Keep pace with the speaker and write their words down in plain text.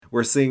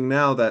we're seeing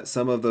now that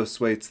some of those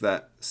swaits?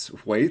 I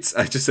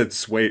just said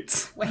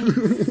swaits.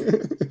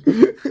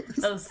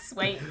 Those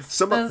swaits.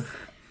 Some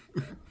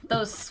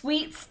those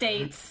sweet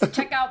states.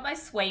 Check out my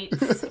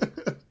swaits.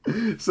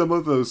 Some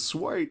of those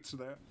swaits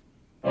there.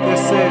 This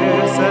is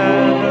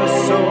an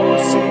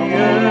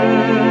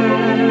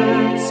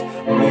associates.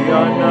 We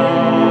are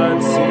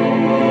not CEOs.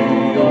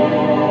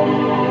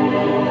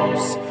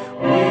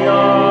 We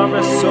are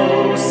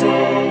associates.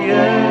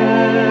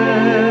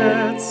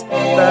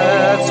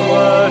 That's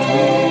what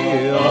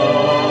we are.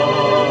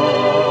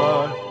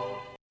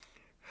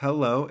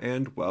 Hello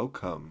and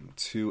welcome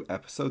to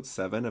episode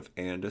 7 of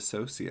And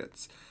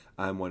Associates.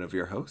 I'm one of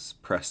your hosts,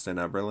 Preston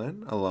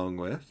Eberlin, along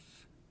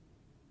with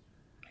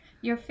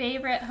your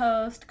favorite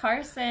host,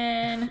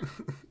 Carson.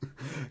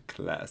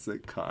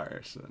 Classic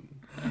Carson.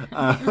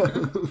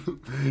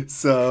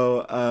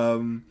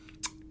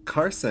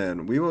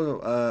 Carson, we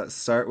will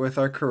start with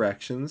our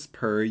corrections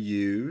per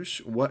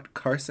usual. What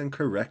Carson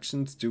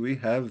corrections do we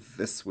have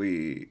this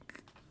week?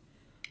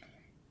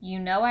 You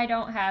know I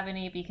don't have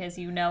any because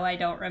you know I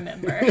don't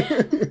remember.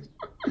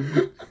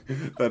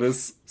 That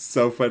is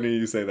so funny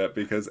you say that,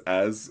 because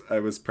as I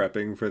was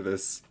prepping for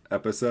this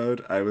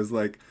episode, I was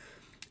like,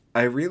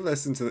 I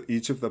re-listened to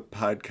each of the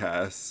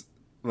podcasts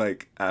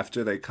like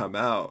after they come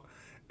out,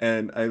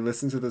 and I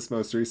listened to this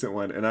most recent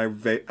one, and I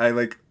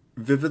like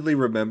vividly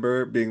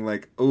remember being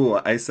like,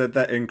 "Oh, I said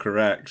that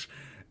incorrect,"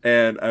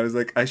 and I was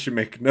like, I should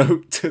make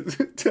note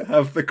to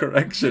have the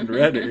correction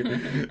ready,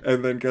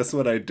 and then guess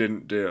what I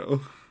didn't do?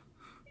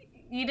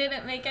 You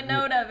didn't make a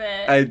note of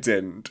it. I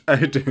didn't.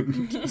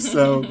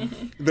 So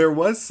there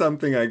was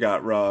something I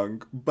got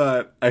wrong,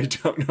 but I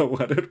don't know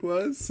what it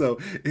was. So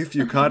if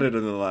you caught it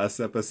in the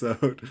last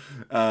episode,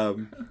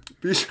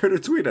 be sure to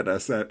tweet at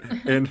us tell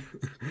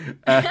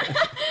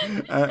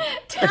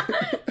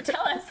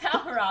us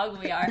how wrong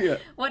we are. Yeah.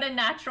 What a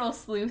natural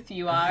sleuth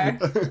you are.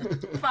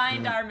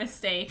 Find our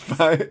mistakes.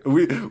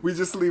 We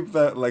just leave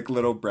that like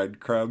little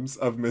breadcrumbs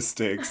of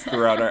mistakes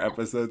throughout our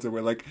episodes, and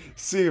we're like,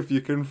 see if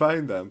you can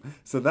find them.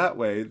 So that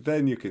way,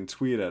 then you can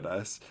tweet at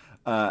us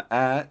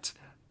at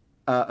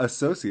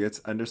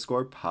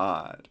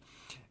associates_pod.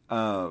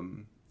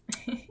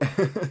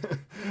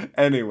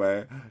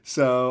 Anyway,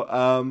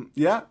 so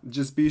yeah,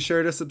 just be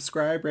sure to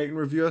subscribe, rate, and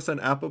review us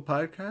on Apple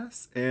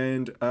Podcasts.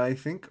 And I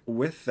think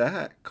with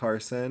that,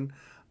 Carson,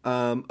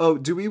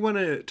 do we want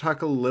to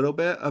talk a little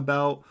bit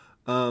about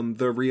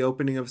the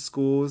reopening of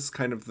schools,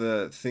 kind of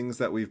the things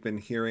that we've been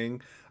hearing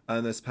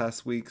this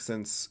past week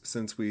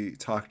since we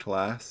talked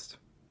last?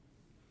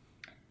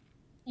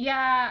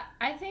 Yeah,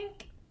 I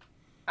think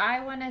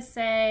I want to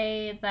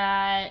say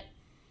that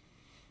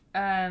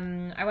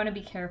I want to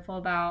be careful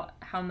about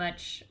how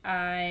much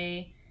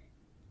I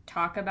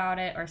talk about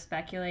it or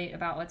speculate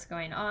about what's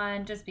going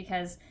on, just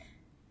because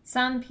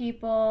some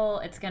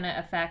people it's going to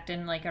affect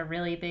in like a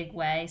really big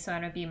way. So I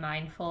want to be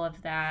mindful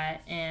of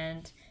that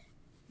and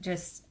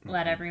just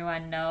let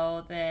everyone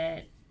know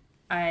that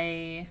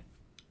I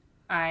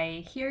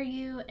hear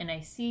you and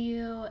I see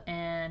you,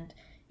 and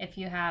if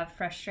you have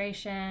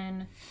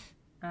frustration,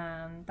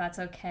 that's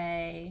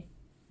okay.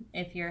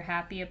 If you're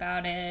happy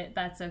about it,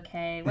 that's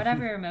okay.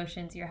 Whatever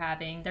emotions you're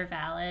having, they're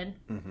valid.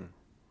 Mm-hmm.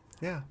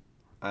 Yeah,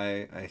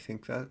 I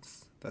think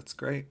that's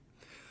great.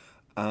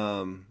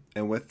 And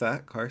with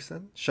that,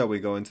 Carson, shall we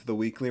go into the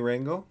weekly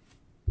wrangle?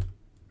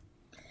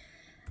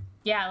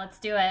 Yeah, let's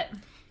do it.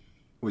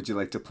 Would you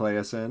like to play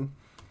us in?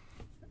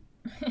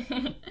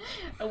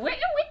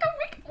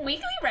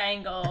 Weekly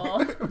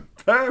wrangle.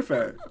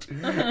 Perfect.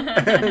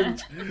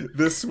 And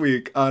this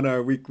week on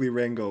our weekly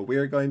wrangle, we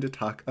are going to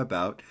talk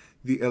about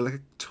the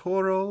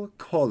Electoral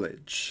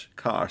College,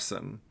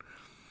 Carson.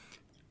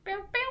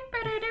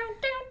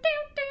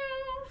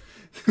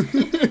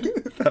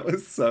 That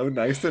was so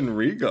nice and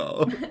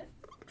regal.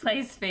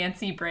 Plays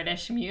fancy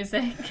British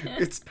music.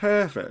 It's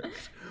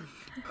perfect.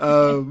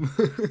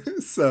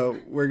 So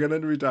we're going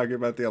to be talking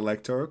about the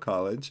Electoral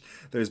College.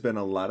 There's been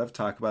a lot of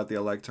talk about the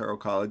Electoral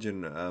College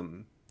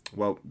in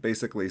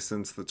basically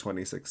since the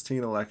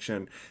 2016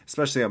 election,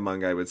 especially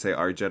among, I would say,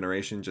 our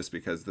generation, just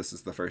because this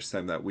is the first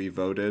time that we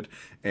voted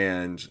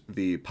and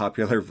the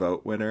popular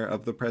vote winner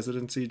of the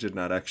presidency did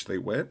not actually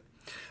win.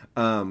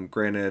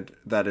 Granted,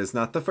 that is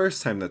not the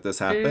first time that this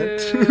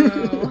happened.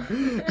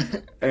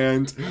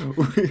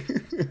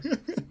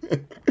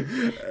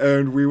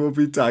 And we will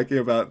be talking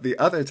about the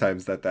other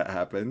times that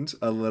happened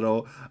a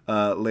little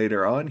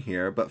later on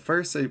here. But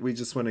first, we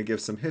just want to give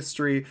some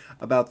history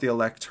about the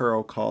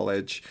Electoral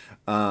College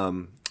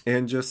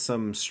and just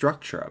some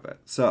structure of it.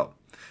 So,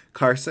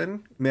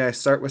 Carson, may I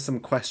start with some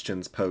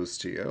questions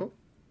posed to you?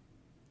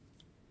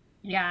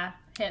 Yeah,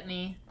 hit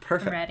me.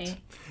 Perfect. I'm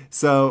ready.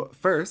 So,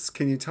 first,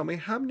 can you tell me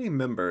how many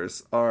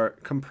members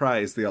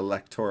comprise the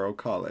Electoral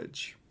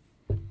College?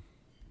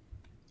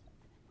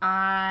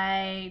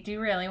 Do you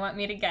really want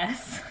me to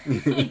guess?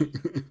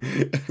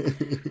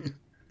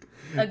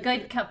 A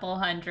good couple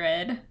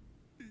hundred.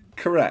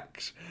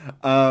 Correct.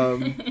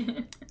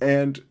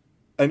 And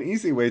an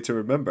easy way to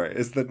remember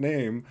is the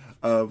name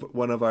of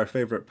one of our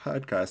favorite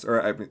podcasts,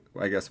 or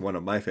I guess one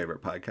of my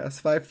favorite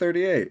podcasts,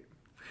 538.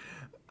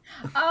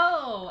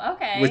 Oh,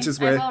 okay. Which is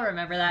where, I will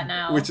remember that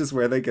now. Which is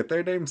where they get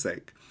their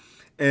namesake.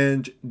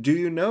 And do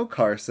you know,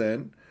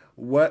 Carson,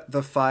 what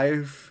the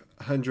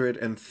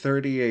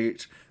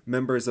 538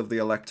 members of the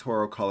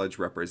Electoral College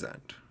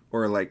represent?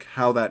 Or like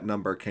how that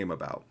number came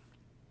about?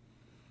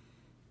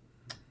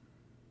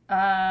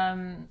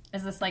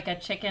 Is this like a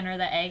chicken or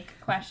the egg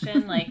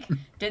question? Like,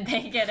 did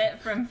they get it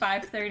from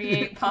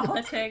 538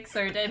 politics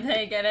or did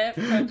they get it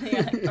from the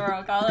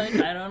Electoral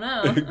College? I don't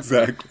know.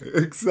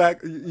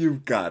 Exactly.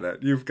 You've got it.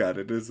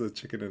 It's a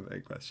chicken and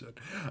egg question.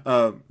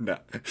 No.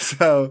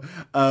 So,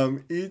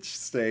 each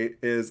state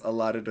is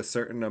allotted a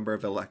certain number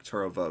of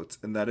electoral votes,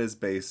 and that is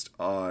based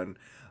on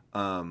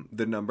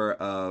the number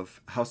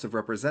of House of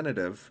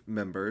Representative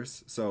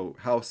members, so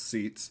House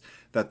seats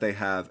that they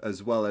have,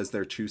 as well as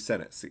their 2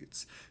 Senate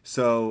seats.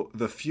 So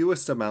the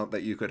fewest amount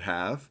that you could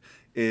have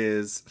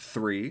is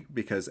 3,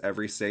 because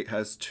every state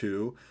has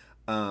 2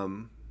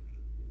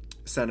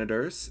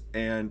 senators,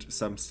 and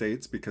some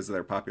states, because of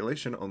their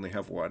population, only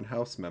have 1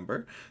 House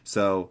member.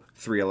 So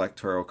 3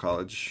 Electoral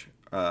College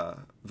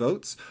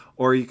votes.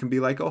 Or you can be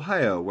like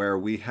Ohio, where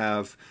we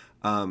have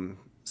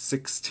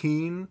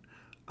 16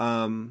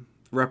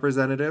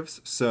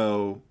 representatives,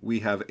 so we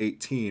have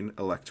 18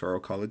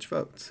 Electoral College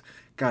votes.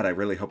 God, I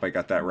really hope I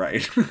got that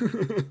right.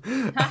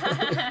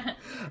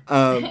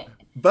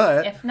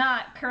 But if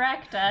not,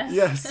 correct us.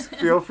 Yes,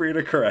 feel free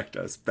to correct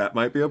us. That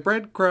might be a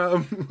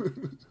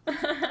breadcrumb.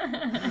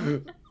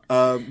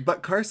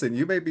 But Carson,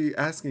 you may be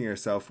asking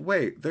yourself,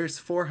 wait, there's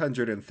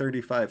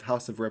 435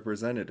 House of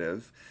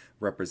Representatives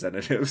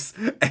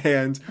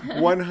and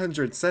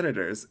 100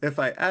 senators. If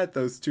I add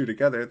those 2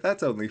 together,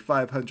 that's only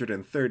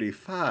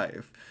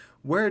 535.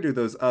 Where do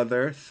those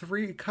other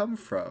 3 come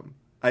from?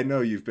 I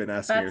know you've been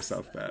asking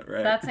yourself that,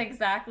 right? That's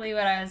exactly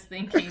what I was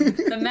thinking.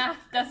 The math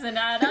doesn't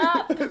add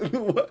up.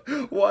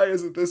 Why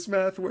isn't this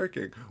math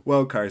working?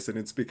 Well, Carson,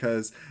 it's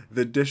because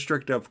the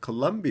District of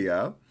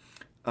Columbia,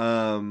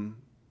 also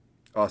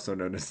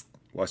known as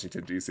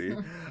Washington, D.C.,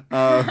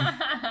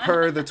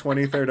 per the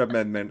 23rd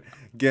Amendment,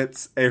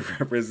 gets a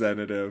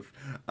representative,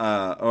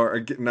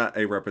 or not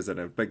a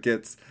representative, but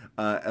gets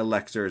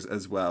electors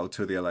as well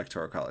to the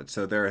Electoral College.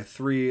 So there are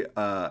 3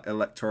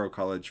 Electoral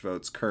College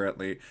votes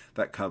currently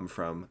that come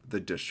from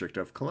the District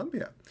of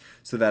Columbia.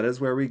 So that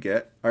is where we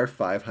get our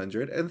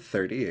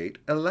 538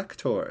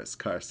 electors,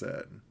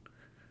 Carson.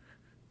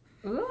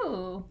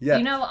 Ooh. Yeah.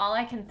 You know, all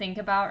I can think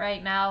about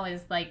right now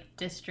is like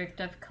District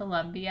of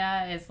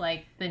Columbia is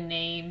like the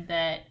name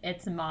that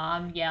its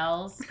mom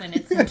yells when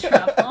it's in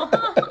trouble.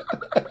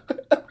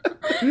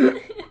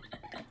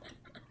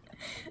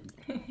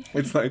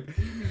 It's like,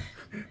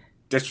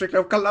 District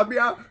of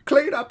Columbia,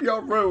 clean up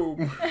your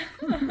room.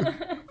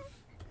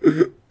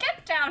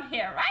 Get down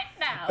here right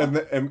now.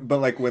 But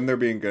like when they're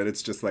being good,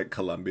 it's just like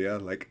Columbia.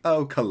 Like,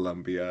 oh,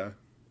 Columbia.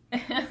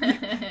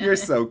 You're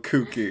so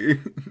kooky.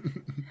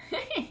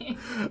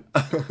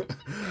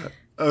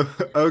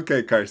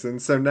 Okay, Carson.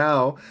 So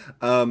now,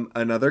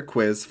 another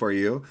quiz for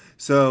you.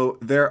 So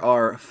there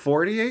are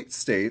 48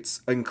 states,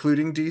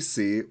 including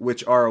DC,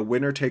 which are a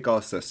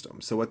winner-take-all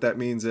system. So what that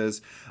means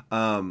is,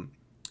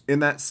 in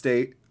that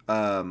state,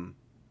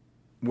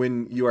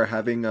 when you are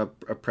having a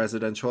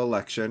presidential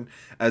election,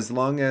 as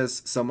long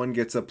as someone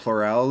gets a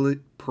plurality,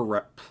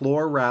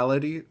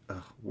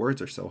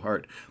 words are so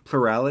hard,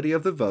 plurality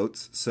of the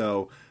votes,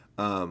 so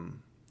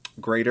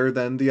greater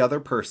than the other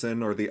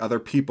person or the other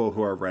people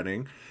who are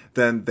running,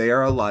 then they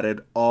are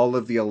allotted all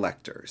of the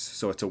electors.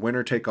 So it's a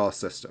winner-take-all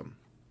system.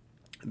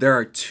 There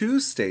are 2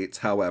 states,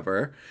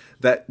 however,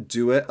 that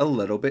do it a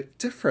little bit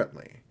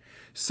differently.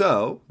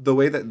 So the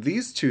way that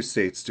these 2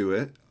 states do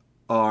it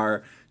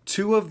are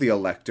 2 of the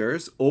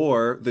electors,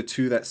 or the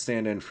 2 that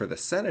stand in for the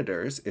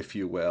senators, if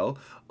you will,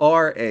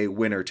 are a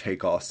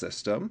winner-take-all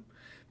system,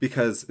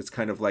 because it's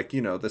kind of like,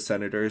 you know, the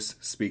senators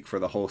speak for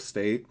the whole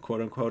state, quote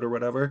unquote, or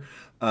whatever.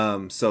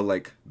 So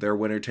like they're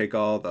winner take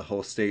all, the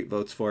whole state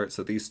votes for it.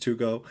 So these 2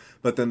 go.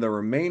 But then the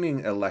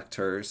remaining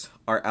electors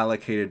are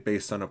allocated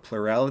based on a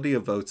plurality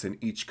of votes in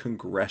each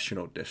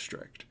congressional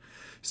district.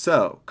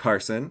 So,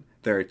 Carson,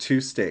 there are 2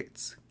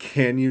 states.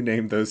 Can you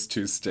name those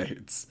 2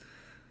 states?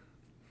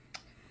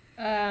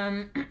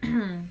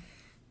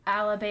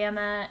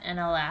 Alabama and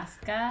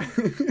Alaska.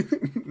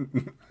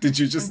 Did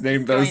you just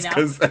name those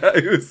because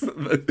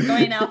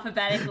going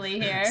alphabetically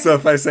here? So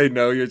if I say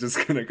no, you're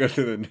just gonna go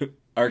to the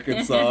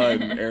Arkansas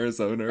and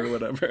Arizona or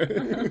whatever.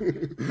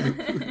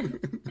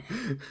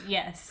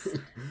 Yes.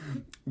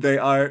 They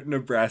are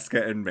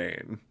Nebraska and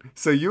Maine.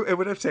 So it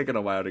would have taken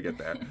a while to get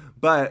there.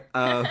 But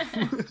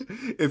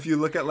if you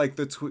look at like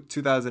the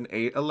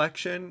 2008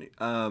 election,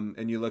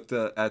 and you looked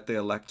at the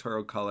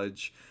Electoral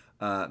College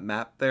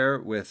map there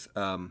with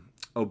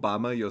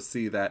Obama, you'll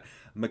see that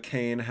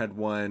McCain had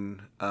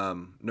won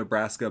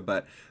Nebraska,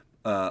 but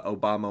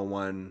Obama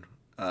won,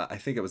 I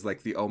think it was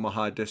like the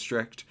Omaha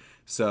district.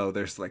 So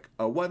there's like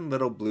one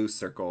little blue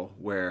circle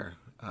where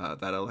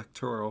that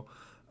electoral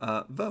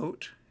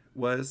vote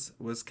was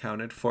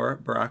counted for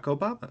Barack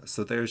Obama.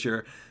 So there's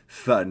your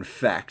fun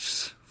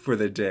facts for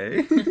the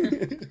day.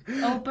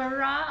 Oh,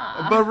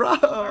 Barack.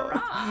 Barack.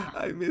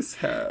 I miss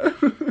her.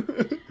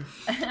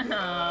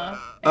 I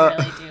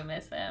really do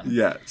miss him.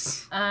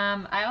 Yes.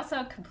 I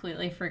also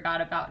completely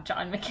forgot about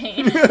John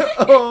McCain.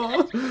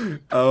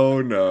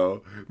 Oh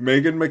no.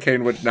 Meghan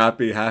McCain would not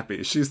be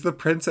happy. She's the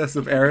princess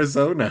of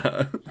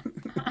Arizona.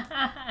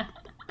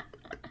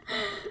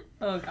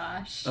 Oh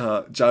gosh.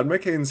 John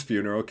McCain's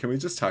funeral, can we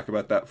just talk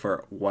about that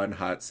for one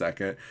hot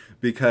second?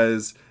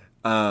 Because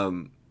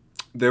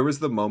there was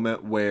the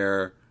moment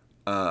where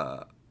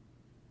I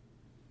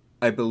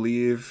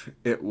believe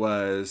it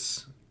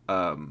was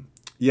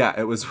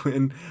it was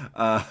when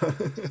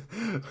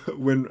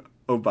when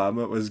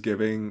Obama was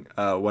giving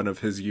one of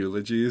his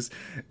eulogies,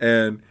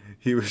 and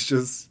he was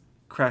just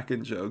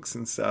cracking jokes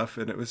and stuff,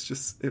 and it was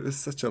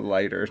such a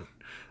lighter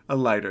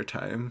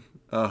time.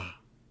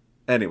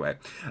 Anyway,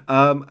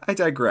 I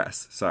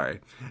digress.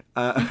 Sorry.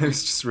 I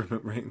was just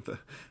remembering the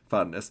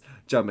fondness.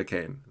 John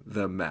McCain,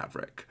 the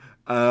Maverick.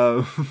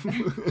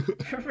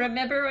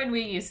 Remember when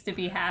we used to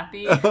be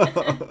happy?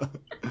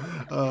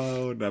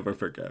 Oh, never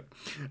forget.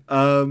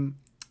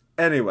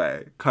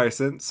 Anyway,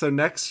 Carson, so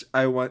next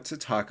I want to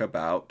talk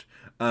about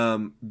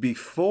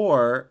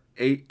before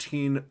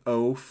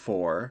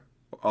 1804,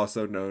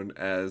 also known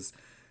as,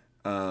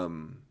 I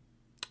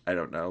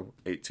don't know,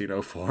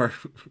 1804,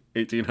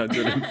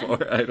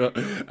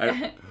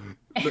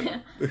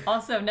 1804,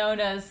 also known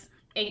as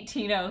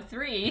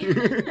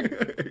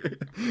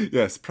 1803.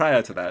 Yes,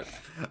 prior to that.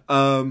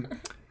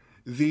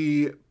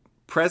 The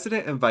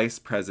president and vice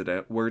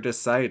president were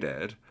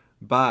decided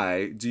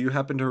by, do you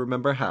happen to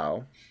remember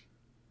how?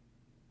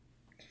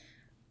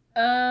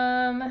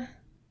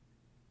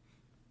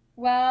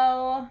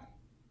 Well,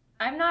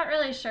 I'm not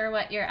really sure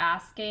what you're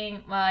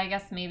asking. Well, I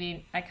guess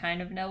maybe I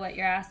kind of know what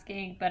you're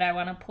asking, but I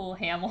want to pull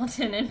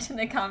Hamilton into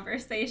the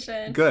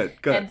conversation. Good.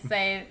 And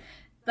say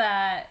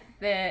that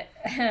it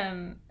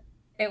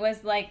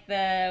was like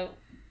the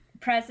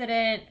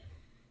president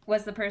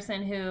was the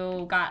person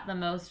who got the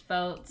most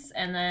votes,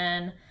 and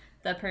then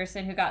the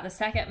person who got the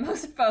second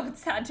most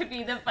votes had to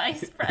be the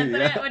vice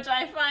president, which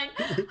I find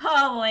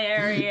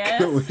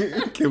hilarious.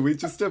 Can we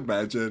just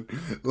imagine,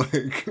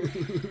 like...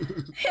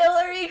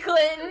 Hillary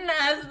Clinton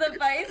as the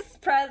vice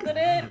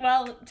president?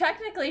 Well,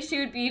 technically she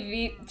would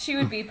be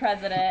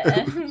president,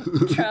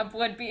 and Trump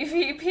would be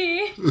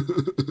VP.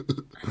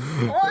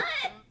 What?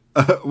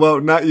 Well,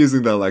 not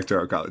using the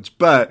Electoral College,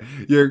 but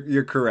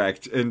you're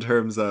correct in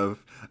terms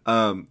of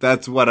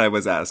that's what I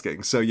was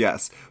asking. So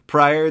yes,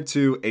 prior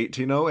to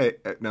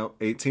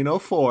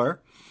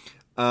 1804,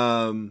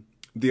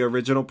 the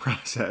original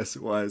process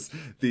was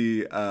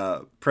the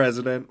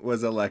president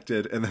was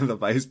elected, and then the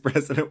vice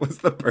president was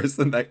the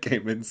person that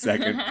came in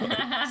second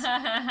place.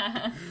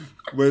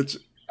 Which,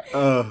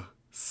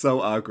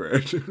 so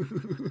awkward.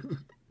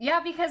 Yeah,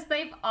 because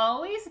they've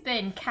always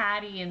been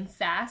catty and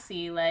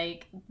sassy.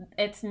 Like,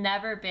 it's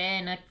never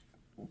been a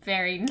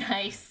very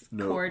nice,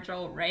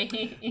 cordial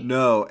race.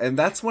 No, and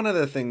that's one of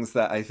the things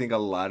that I think a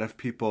lot of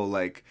people,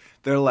 like,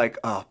 they're like,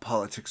 oh,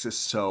 politics is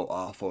so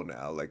awful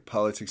now. Like,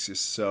 politics is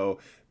so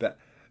bad.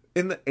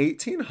 In the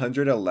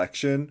 1800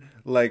 election,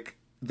 like,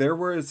 there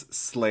was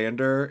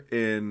slander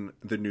in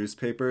the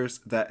newspapers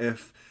that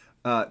if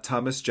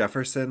Thomas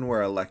Jefferson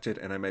were elected,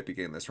 and I might be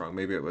getting this wrong,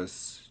 maybe it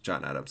was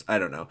John Adams, I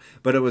don't know,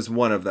 but it was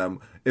one of them.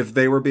 If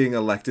they were being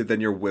elected,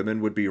 then your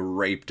women would be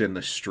raped in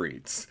the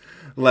streets.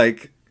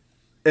 Like,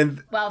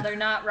 and well, they're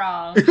not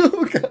wrong.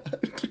 Oh God.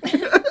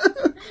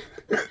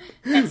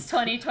 It's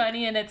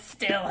 2020 and it's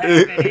still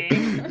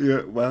happening.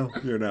 Yeah, well,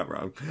 you're not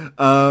wrong.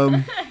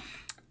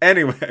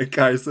 Anyway,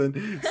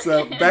 Carson,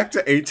 so back to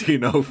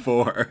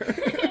 1804.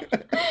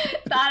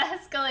 That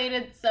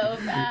escalated so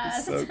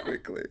fast. So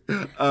quickly.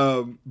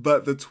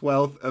 But the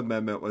 12th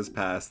Amendment was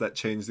passed that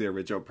changed the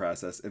original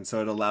process, and so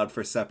it allowed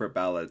for separate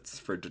ballots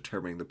for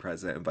determining the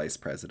president and vice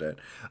president.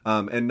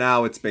 And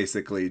now it's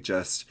basically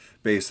just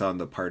based on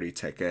the party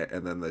ticket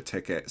and then the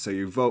ticket. So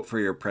you vote for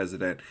your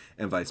president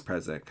and vice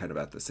president kind of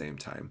at the same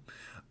time.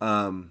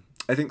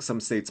 I think some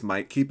states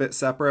might keep it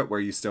separate where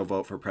you still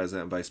vote for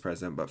president and vice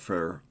president, but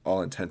for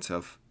all intents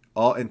and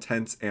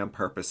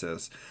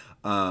purposes,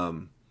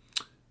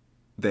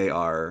 they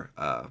are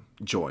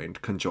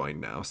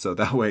conjoined now. So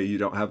that way you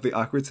don't have the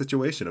awkward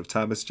situation of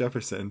Thomas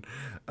Jefferson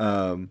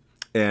and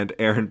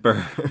Aaron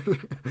Burr.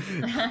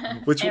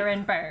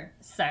 Aaron Burr,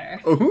 sir.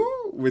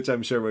 Which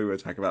I'm sure we will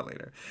talk about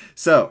later.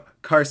 So,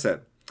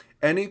 Carson,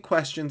 any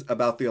questions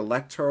about the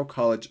Electoral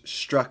College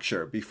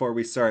structure before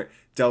we start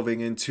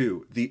delving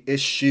into the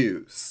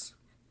issues?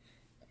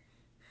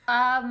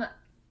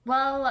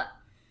 Well,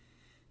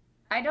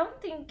 I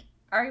don't think...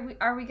 Are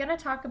we going to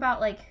talk about,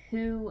 like,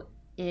 who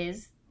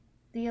is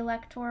the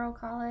Electoral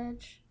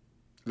College?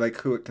 Like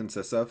who it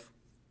consists of?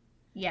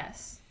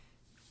 Yes.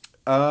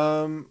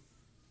 I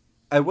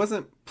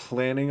wasn't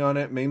planning on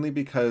it, mainly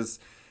because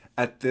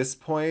at this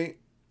point,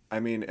 I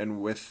mean,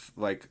 and with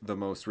like the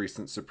most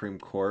recent Supreme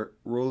Court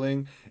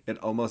ruling, it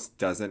almost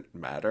doesn't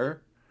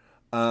matter.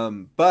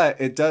 But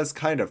it does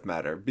kind of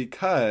matter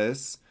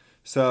because,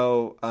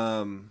 so,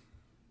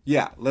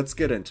 yeah, let's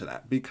get into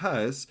that.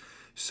 Because,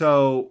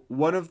 so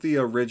one of the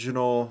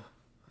original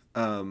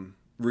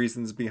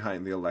reasons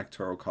behind the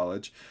Electoral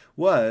College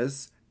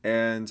was,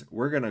 and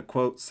we're going to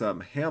quote some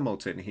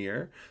Hamilton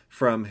here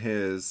from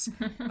his,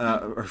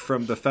 or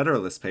from the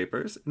Federalist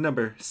Papers,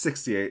 number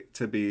 68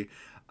 to be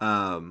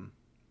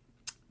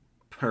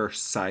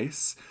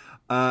precise.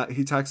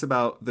 He talks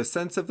about the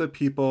sense of the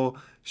people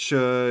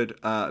should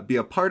be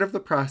a part of the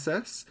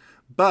process,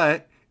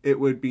 but it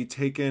would be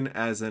taken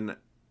as an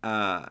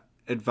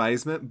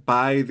advisement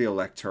by the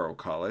Electoral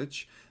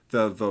College.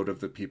 The vote of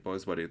the people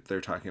is what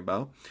they're talking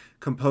about.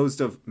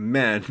 Composed of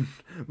men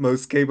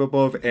most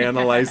capable of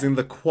analyzing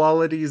the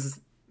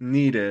qualities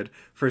needed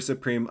for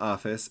supreme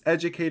office,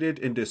 educated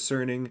and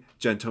discerning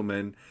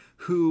gentlemen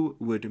who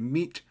would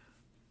meet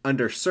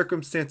under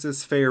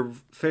circumstances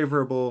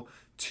favorable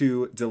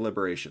to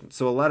deliberation.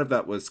 So a lot of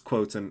that was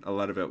quotes and a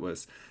lot of it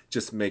was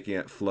just making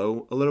it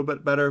flow a little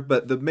bit better.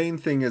 But the main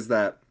thing is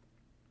that,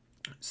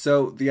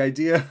 so the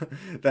idea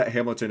that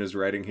Hamilton is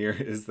writing here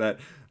is that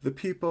the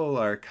people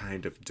are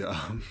kind of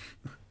dumb.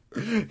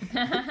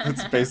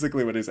 That's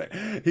basically what he's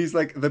saying. He's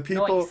like, the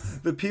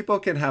people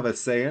can have a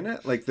say in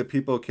it. Like the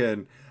people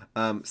can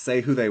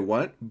say who they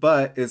want,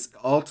 but it's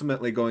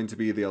ultimately going to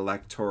be the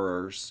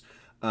electors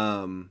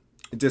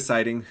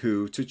deciding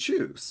who to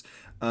choose.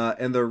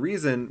 And the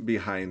reason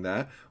behind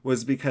that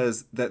was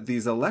because that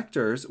these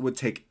electors would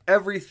take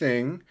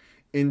everything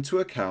into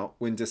account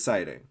when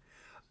deciding.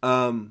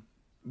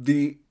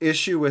 The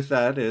issue with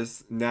that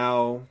is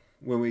now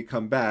when we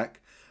come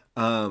back,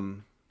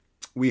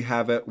 we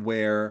have it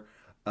where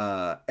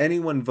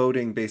anyone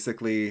voting,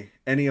 basically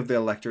any of the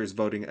electors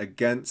voting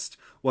against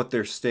what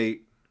their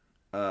state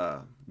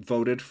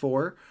voted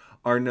for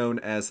are known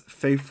as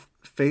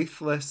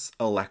faithless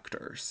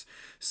electors.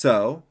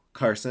 So,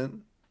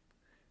 Carson,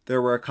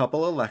 there were a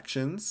couple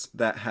elections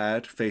that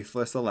had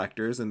faithless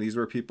electors, and these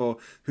were people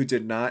who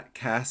did not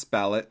cast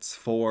ballots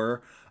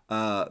for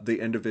the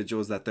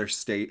individuals that their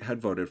state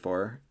had voted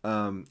for.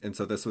 And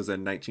so this was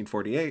in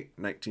 1948,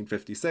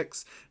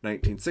 1956,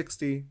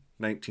 1960,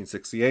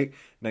 1968,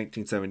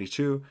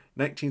 1972,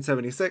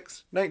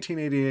 1976,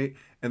 1988,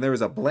 and there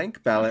was a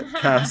blank ballot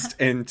cast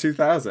in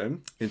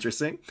 2000.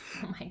 Interesting.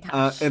 Oh my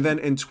gosh. And then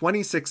in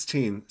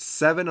 2016,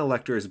 7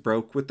 electors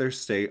broke with their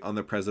state on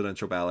the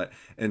presidential ballot,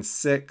 and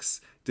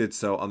 6 did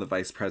so on the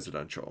vice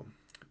presidential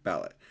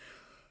ballot.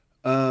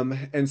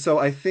 And so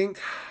I think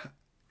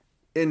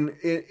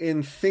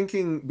in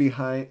thinking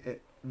behind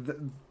it,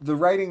 the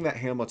writing that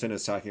Hamilton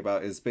is talking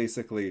about is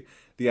basically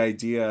the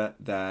idea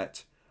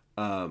that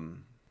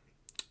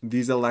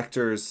these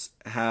electors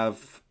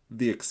have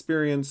the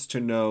experience to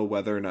know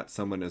whether or not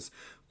someone is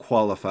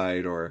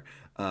qualified or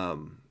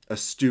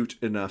astute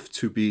enough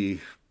to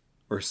be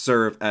or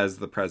serve as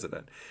the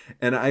president.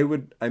 And I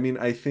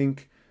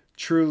think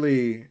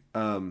truly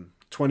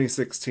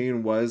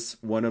 2016 was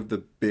one of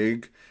the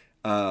big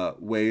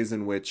ways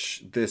in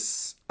which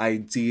this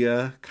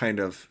idea kind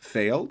of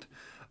failed.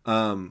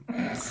 You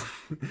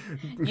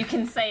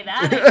can say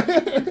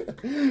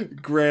that.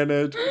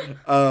 Granted,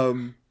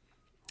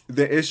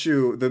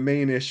 the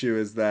main issue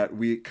is that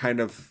we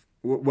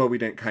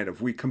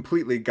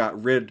completely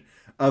got rid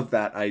of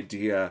that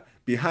idea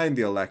behind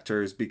the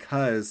electors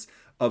because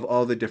of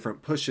all the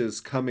different pushes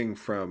coming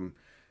from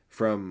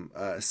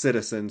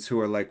citizens who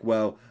are like,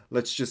 well,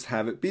 let's just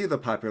have it be the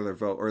popular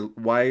vote, or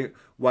why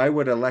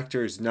would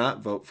electors not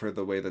vote for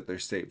the way that their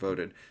state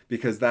voted?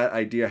 Because that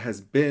idea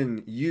has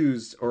been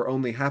used or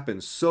only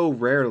happened so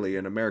rarely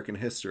in American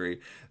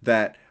history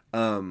that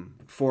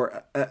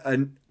for a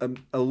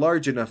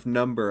large enough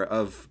number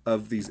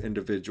of these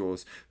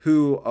individuals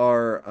who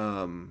are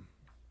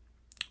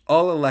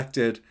all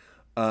elected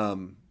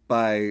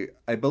by,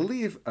 I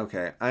believe,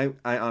 okay, I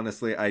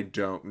honestly, I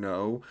don't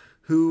know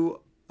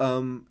who.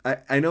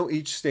 I know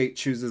each state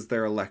chooses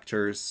their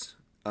electors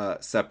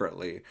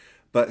separately,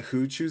 but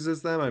who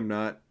chooses them, I'm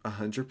not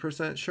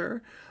 100%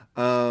 sure.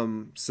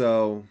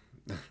 So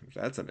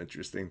that's an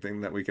interesting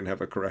thing that we can have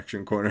a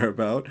correction corner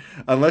about.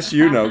 Unless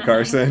you know,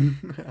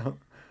 Carson.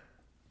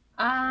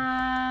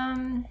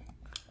 I'm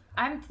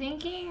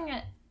thinking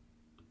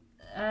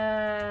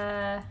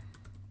that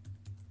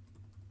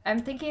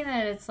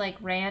it's like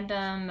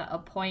random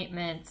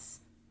appointments.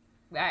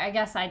 I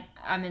guess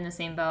I'm in the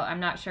same boat.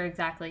 I'm not sure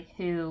exactly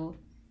who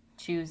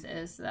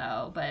chooses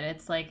though, but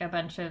it's like a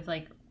bunch of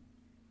like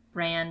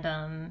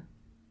random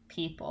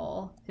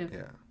people who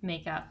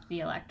make up the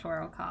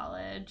Electoral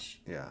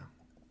College. Yeah.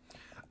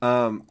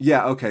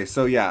 Okay.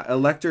 So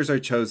electors are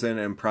chosen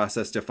and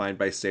process defined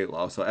by state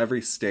law. So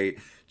every state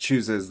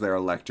chooses their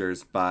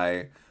electors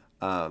by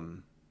a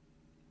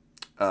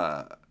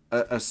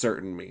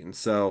certain means.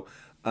 So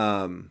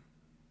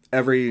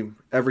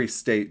every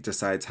state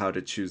decides how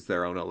to choose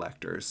their own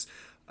electors.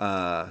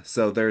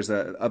 So there's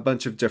a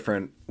bunch of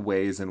different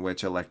ways in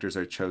which electors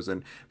are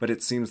chosen, but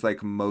it seems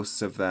like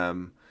most of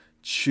them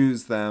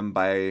choose them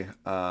by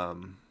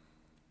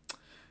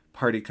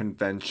party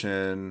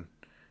convention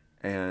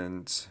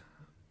and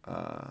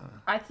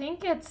I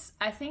think it's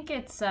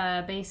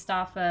based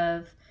off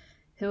of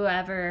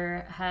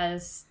whoever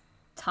has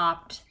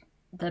topped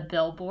the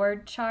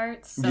Billboard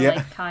charts. So Yeah.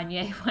 like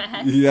Kanye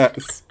West.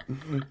 Yes.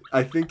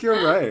 I think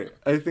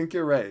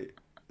you're right.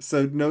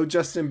 So no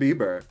Justin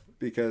Bieber,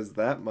 because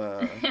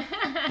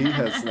he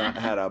has not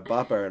had a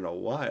bopper in a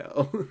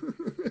while.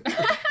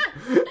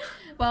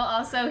 Well,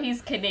 also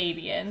he's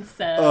Canadian,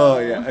 so. Oh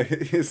yeah.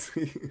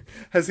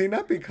 Has he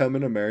not become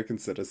an American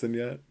citizen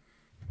yet?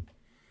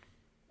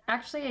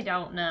 Actually, I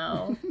don't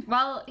know.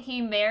 Well,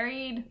 he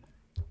married.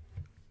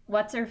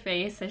 What's her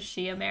face? Is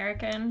she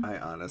American? I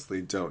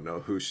honestly don't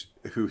know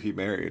who he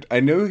married.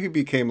 I knew he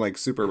became like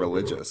super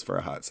religious for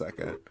a hot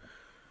second.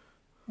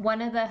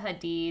 One of the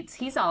Hadids.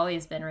 He's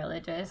always been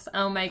religious.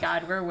 Oh my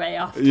God, we're way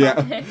off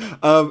topic.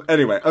 Yeah.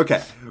 Anyway,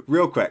 okay,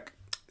 real quick.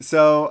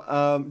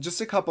 So,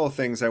 just a couple of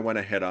things I want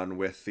to hit on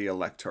with the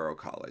Electoral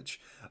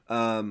College.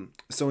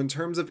 So in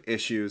terms of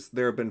issues,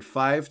 there have been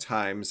 5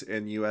 times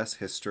in U.S.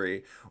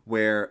 history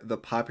where the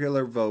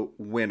popular vote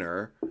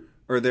winner,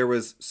 or there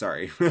was,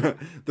 sorry,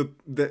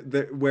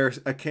 where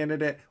a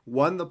candidate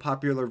won the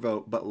popular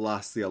vote but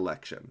lost the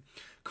election.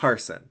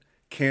 Carson,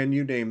 can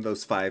you name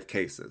those 5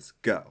 cases?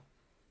 Go.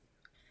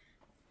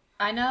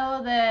 I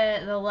know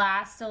that the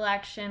last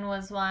election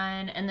was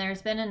one, and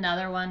there's been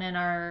another one in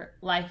our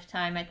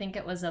lifetime. I think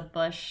it was a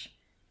Bush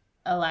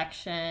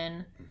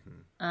election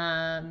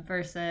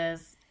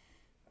versus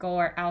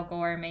Al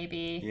Gore,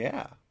 maybe.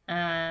 Yeah.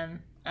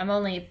 I'm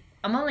only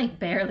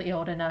barely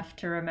old enough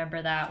to remember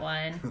that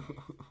one.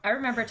 I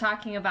remember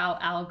talking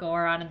about Al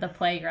Gore on the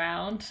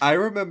playground. I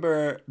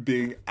remember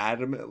being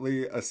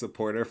adamantly a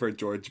supporter for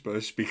George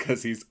Bush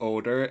because he's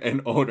older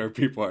and older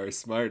people are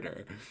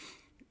smarter.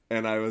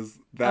 And I was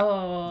that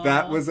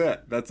was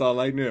it. That's all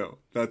I knew.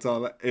 That's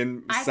all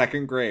in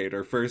second grade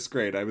or first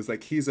grade. I was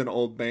like, he's an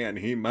old man.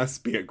 He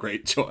must be a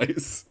great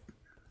choice.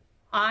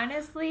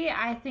 Honestly,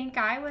 I think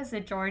I was a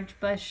George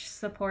Bush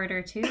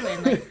supporter too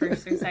in like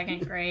first or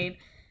second grade.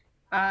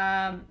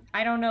 I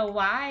don't know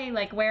why,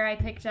 like where I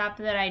picked up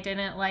that I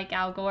didn't like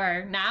Al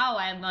Gore. Now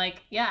I'm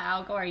like, yeah,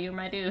 Al Gore, you're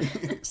my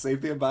dude.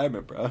 Save the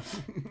environment, bro.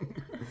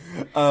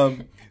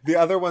 The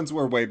other ones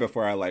were way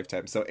before our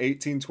lifetime. So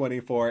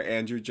 1824,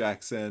 Andrew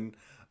Jackson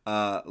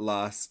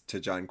lost to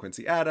John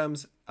Quincy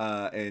Adams.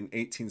 In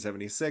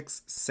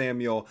 1876,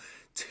 Samuel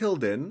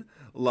Tilden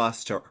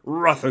lost to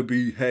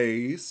Rutherby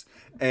Hayes.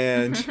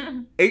 And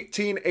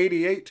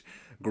 1888,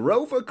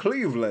 Grover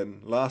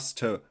Cleveland lost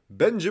to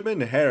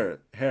Benjamin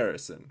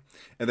Harrison.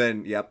 And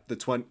then, the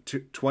 2000,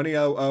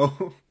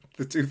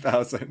 the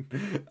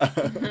 2000,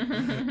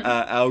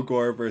 Al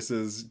Gore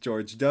versus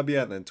George W.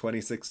 And then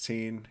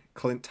 2016,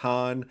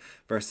 Clinton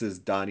versus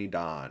Donnie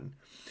Don.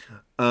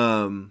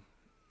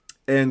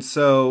 And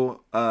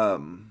so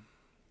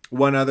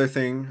one other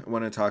thing I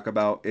want to talk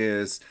about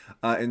is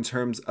in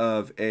terms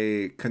of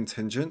a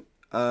contingent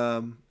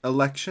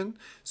election.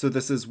 So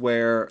this is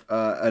where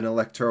an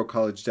electoral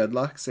college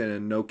deadlocks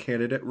and no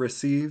candidate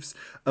receives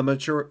a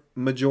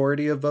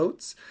majority of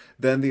votes.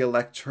 Then the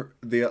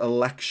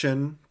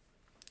election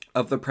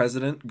of the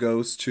president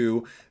goes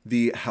to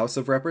the House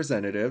of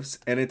Representatives,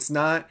 and it's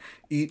not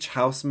each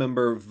House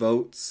member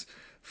votes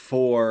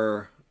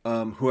for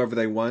whoever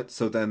they want.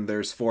 So then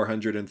there's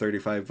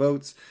 435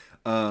 votes.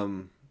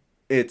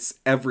 It's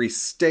every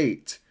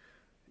state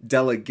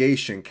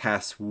delegation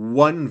casts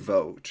one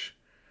vote.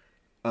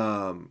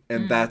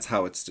 And that's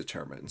how it's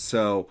determined.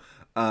 So,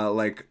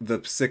 like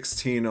the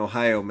 16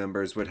 Ohio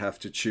members would have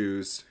to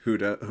choose who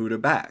to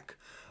back.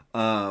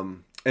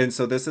 And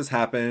so this has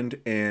happened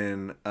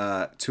in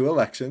 2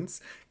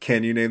 elections.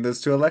 Can you name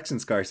those 2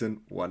 elections,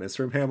 Carson? One is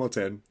from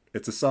Hamilton.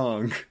 It's a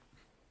song.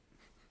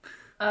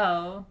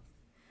 Oh,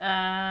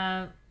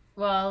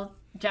 well,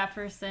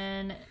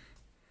 Jefferson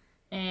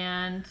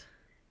and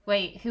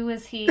wait, who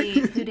was he?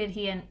 Who did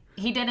he?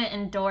 He didn't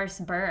endorse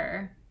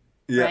Burr.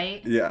 Yeah,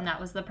 right? Yeah. And that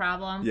was the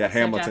problem? Yeah, so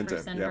Hamilton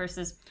Jefferson did. Yeah.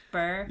 versus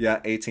Burr? Yeah,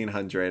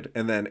 1800.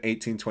 And then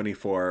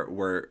 1824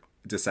 were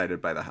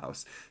decided by the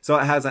House. So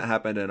it hasn't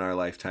happened in our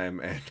lifetime,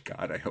 and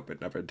God, I hope it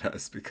never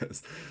does,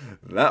 because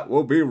that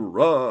will be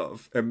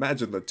rough.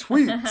 Imagine the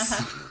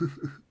tweets.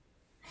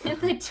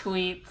 The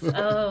tweets.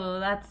 Oh,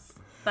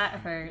 that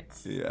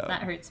hurts. Yeah.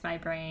 That hurts my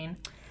brain.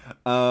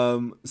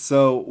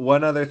 So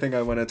one other thing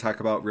I want to talk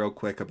about real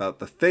quick about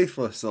the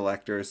faithless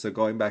electors. So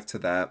going back to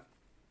that,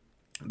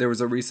 there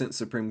was a recent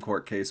Supreme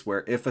Court case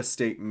where if a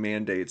state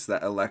mandates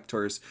that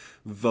electors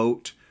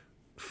vote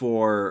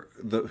for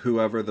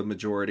whoever the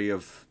majority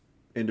of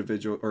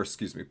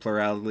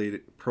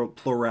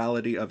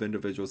plurality of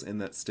individuals in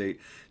that state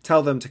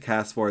tell them to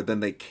cast for,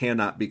 then they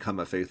cannot become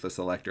a faithless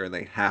elector and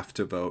they have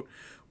to vote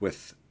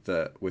with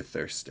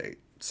their state.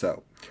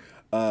 So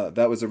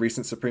that was a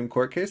recent Supreme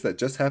Court case that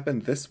just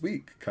happened this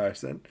week,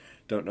 Carson.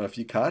 Don't know if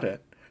you caught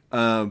it,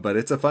 but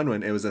it's a fun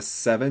one. It was a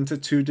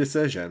 7-2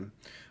 decision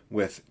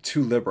with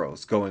 2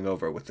 liberals going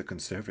over with the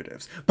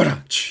conservatives.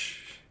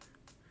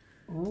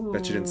 Ooh,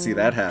 Bet you didn't see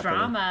that happen.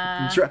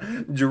 Drama.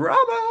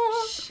 Drama.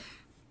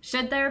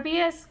 Should there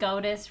be a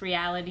SCOTUS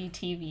reality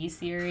TV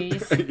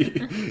series?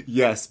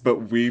 Yes,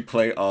 but we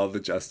play all the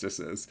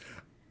justices.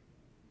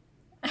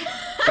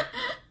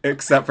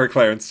 Except for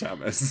Clarence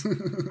Thomas.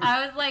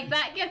 I was like,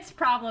 that gets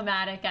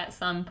problematic at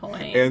some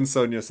point. And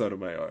Sonia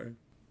Sotomayor.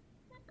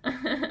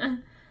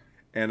 And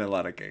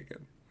Ilana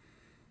Kagan.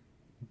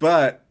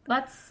 But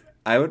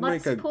I would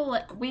make a...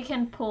 We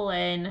can pull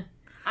in...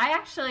 I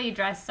actually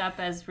dressed up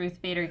as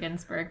Ruth Bader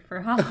Ginsburg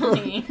for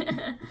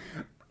Halloween.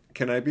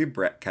 Can I be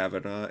Brett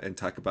Kavanaugh and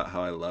talk about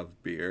how I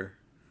love beer?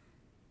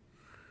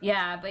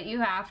 Yeah, but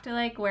you have to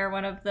like wear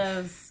one of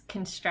those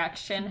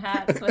construction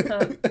hats with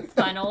a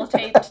funnel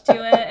taped to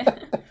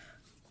it.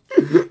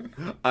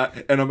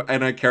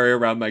 And I carry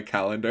around my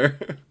calendar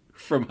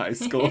from high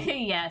school.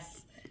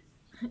 Yes.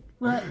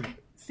 Look,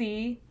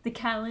 see the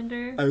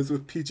calendar. I was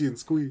with PG and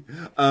Squee.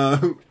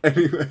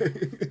 Anyway,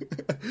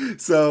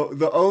 so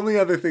the only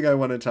other thing I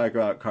want to talk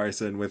about,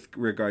 Carson, with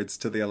regards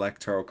to the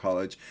Electoral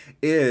College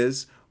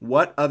is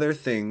what other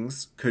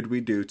things could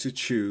we do to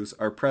choose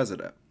our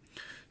president?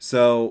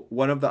 So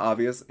one of the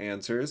obvious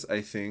answers,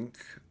 I think,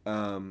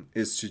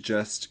 is to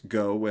just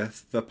go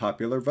with the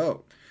popular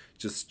vote.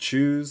 Just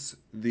choose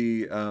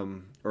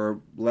or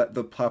let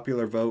the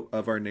popular vote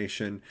of our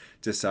nation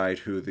decide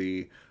who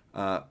the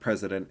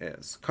president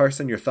is.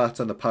 Carson, your thoughts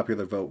on the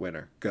popular vote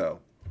winner? Go.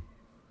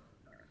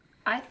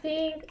 I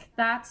think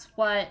that's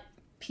what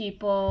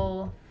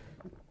people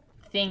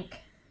think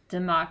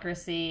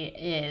democracy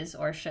is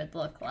or should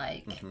look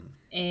like.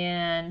 Mm-hmm.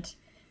 And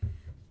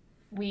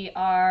we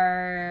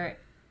are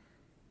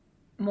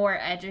more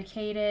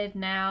educated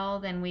now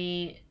than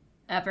we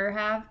ever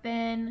have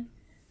been.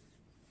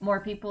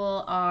 More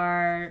people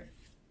are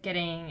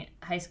getting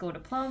high school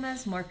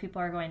diplomas. More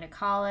people are going to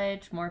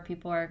college. More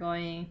people are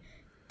going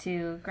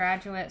to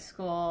graduate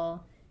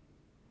school.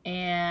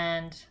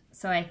 And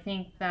so I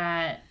think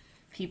that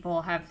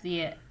people have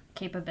the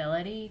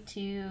capability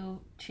to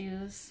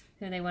choose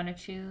who they want to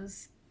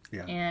choose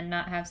and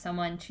not have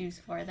someone choose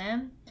for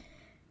them.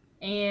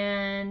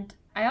 And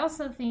I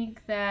also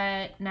think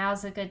that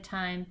now's a good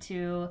time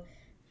to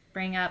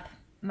bring up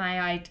my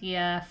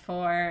idea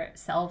for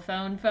cell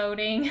phone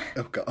voting.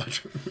 Oh, God.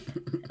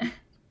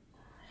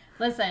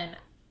 Listen,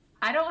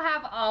 I don't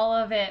have all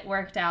of it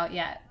worked out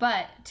yet,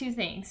 but two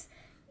things.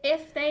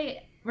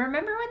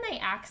 Remember when they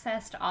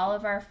accessed all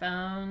of our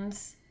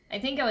phones? I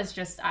think it was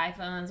just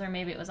iPhones, or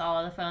maybe it was all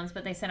of the phones,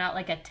 but they sent out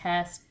like a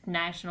test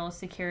national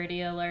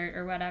security alert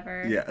or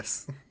whatever.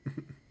 Yes.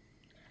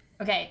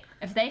 Okay,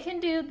 if they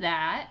can do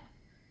that,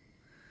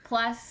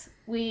 plus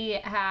we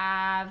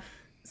have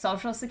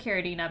social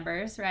security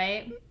numbers,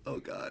 right? Oh,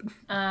 God.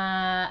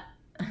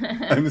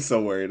 I'm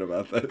so worried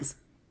about this.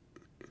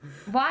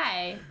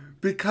 Why?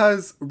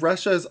 Because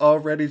Russia is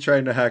already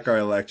trying to hack our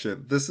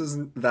election.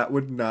 That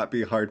would not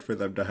be hard for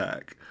them to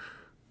hack.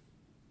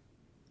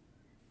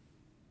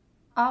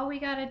 All we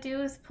gotta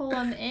do is pull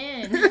them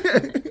in.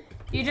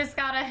 You just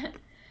gotta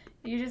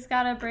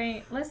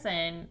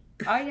listen,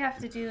 all you have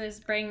to do is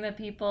bring the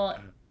people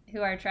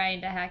who are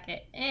trying to hack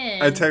it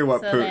in. I tell you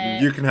what, Putin,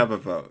 you can have a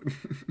vote.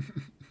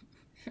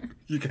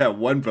 You can have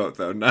one vote,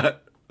 though,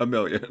 not a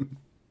million.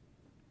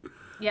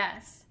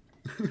 Yes.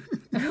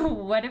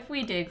 What if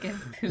we did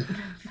give Putin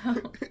a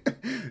vote?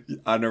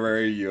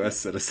 Honorary U.S.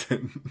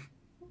 citizen.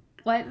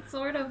 What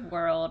sort of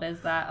world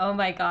is that? Oh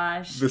my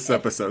gosh. This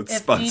episode's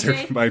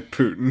sponsored by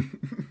Putin.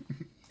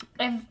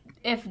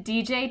 If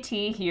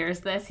DJT hears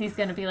this, he's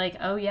going to be like,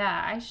 oh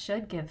yeah, I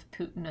should give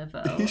Putin a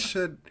vote. He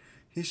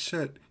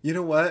should. You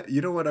know what?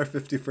 You know what our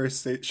 51st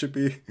state should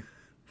be?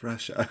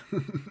 Russia.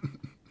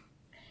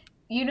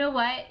 You know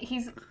what?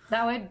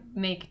 That would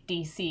make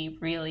DC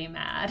really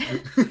mad.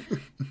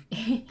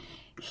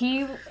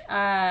 He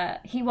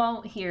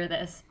won't hear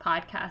this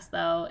podcast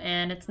though,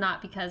 and it's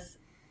not because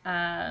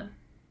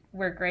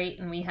we're great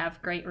and we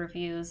have great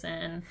reviews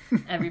and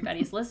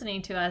everybody's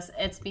listening to us.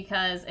 It's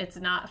because it's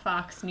not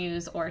Fox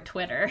News or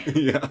Twitter.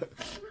 Yeah.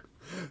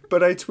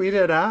 But I tweet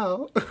it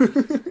out.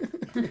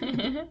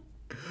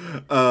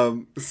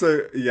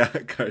 So yeah,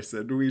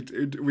 Carson,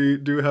 we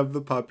do have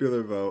the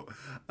popular vote.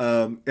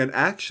 And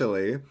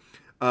actually,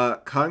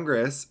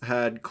 Congress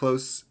had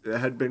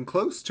been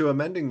close to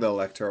amending the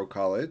Electoral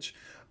College.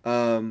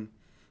 And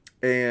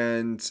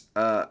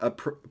a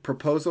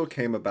proposal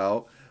came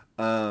about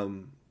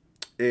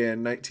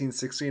in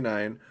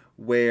 1969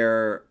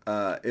 where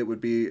it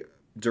would be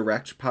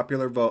direct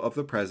popular vote of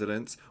the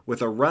presidents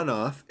with a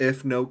runoff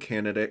if no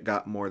candidate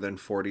got more than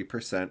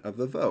 40% of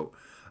the vote.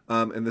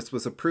 And this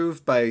was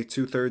approved by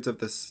 2/3 of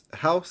the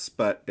House,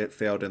 but it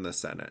failed in the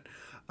Senate.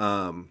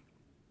 And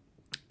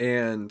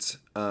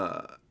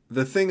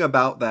the thing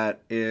about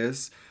that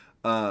is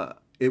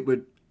it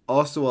would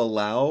also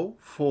allow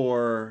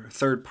for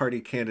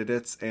third-party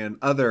candidates and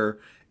other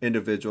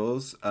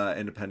individuals,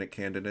 independent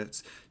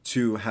candidates,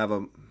 to have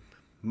a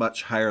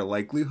much higher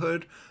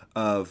likelihood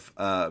of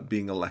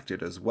being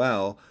elected as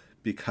well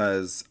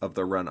because of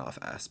the runoff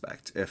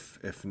aspect.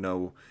 If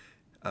no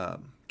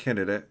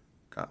candidate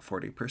got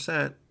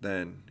 40%,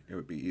 then it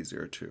would be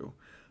easier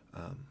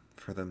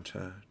for them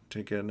to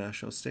get a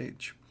national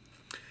stage.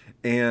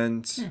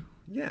 And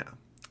yeah.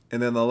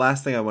 And then the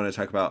last thing I want to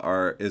talk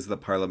about is the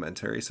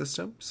parliamentary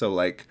system. So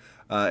like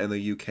in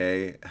the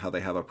UK, how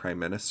they have a prime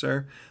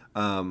minister,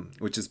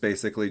 which is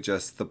basically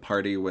just the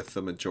party with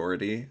the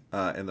majority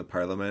in the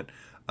parliament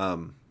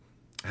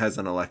has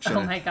an election.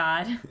 Oh my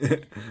God.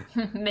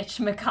 Mitch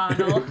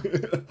McConnell.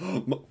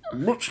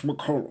 Mitch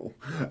McConnell.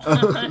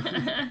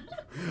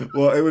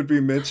 Well, it would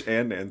be Mitch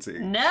and Nancy.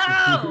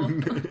 No!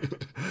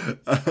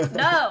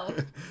 No!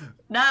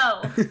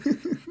 No!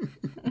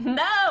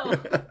 No!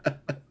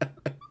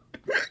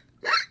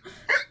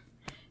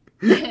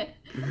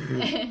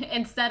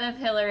 Instead of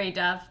Hillary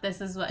Duff,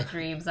 this is what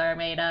dreams are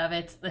made of.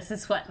 This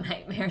is what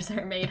nightmares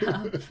are made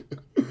of.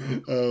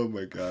 Oh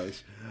my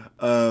gosh.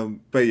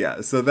 But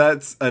yeah, so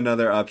that's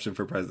another option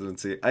for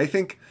presidency. I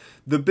think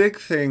the big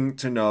thing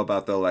to know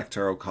about the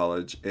Electoral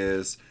College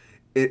is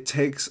it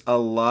takes a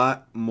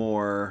lot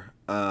more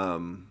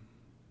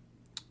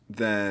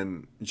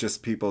than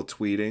just people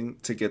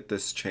tweeting to get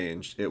this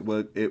changed. It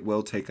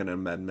will take an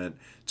amendment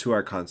to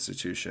our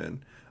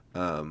Constitution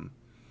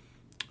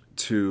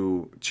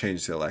to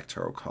change the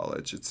Electoral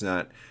College. It's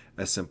not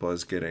as simple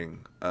as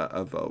getting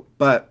a vote.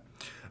 But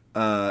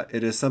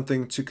it is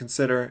something to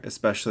consider,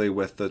 especially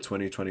with the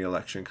 2020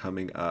 election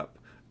coming up.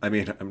 I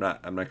mean, I'm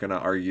not going to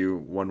argue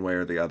one way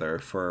or the other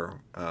for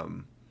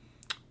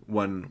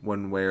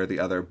one way or the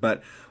other,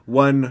 but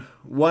one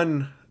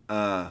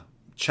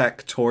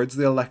check towards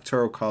the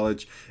Electoral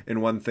College,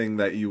 and one thing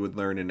that you would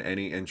learn in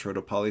any intro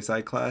to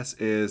poli-sci class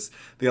is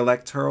the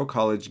Electoral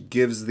College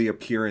gives the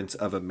appearance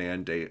of a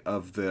mandate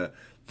of the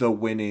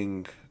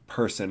winning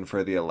person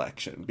for the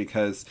election,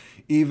 because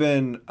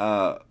even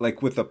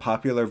like with the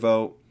popular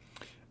vote,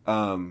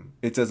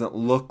 it doesn't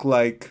look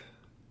like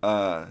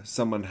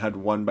someone had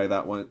won by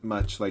that one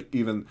much. Like,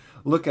 even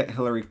look at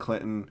Hillary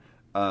Clinton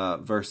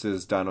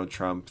versus Donald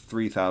Trump,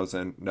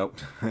 3,000.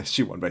 Nope,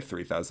 she won by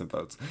 3,000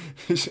 votes.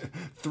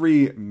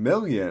 3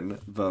 million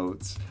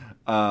votes.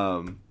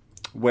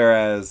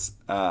 Whereas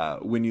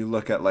when you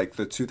look at like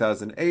the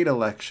 2008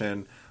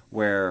 election,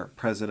 where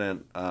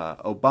President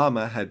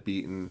Obama had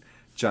beaten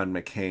John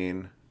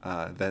McCain,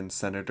 then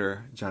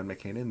Senator John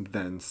McCain, and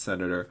then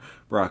Senator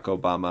Barack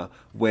Obama,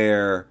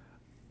 where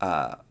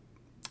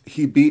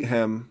he beat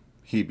him.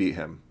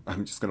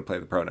 I'm just going to play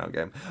the pronoun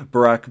game.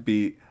 Barack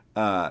beat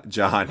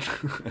John,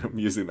 I'm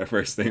using their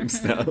first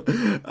names now,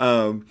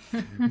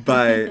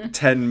 by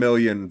 10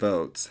 million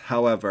votes.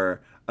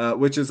 However,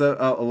 which is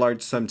a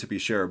large sum to be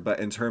sure,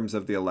 but in terms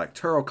of the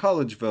Electoral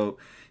College vote,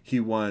 he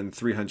won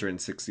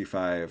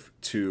 365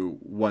 to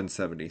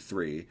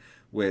 173,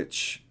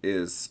 which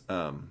is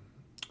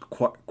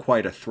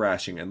quite a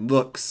thrashing, and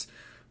looks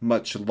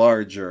much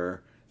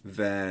larger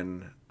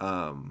than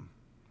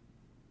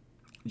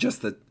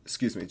just the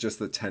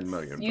 10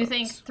 million You votes.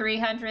 think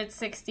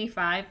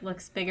 365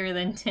 looks bigger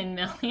than 10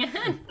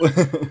 million?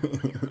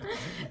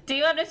 Do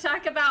you want to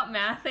talk about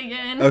math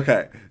again?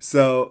 Okay,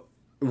 so,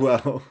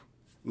 well,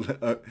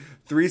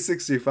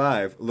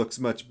 365 looks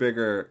much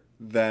bigger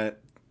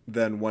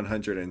than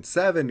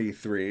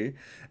 173,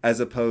 as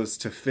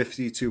opposed to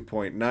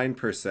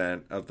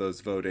 52.9% of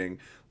those voting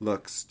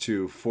looks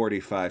to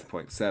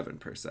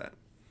 45.7%.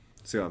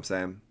 See what I'm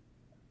saying?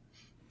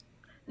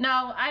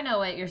 No, I know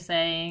what you're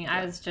saying.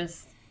 I was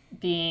just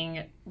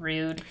being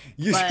rude.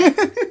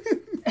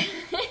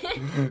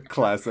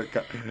 Classic.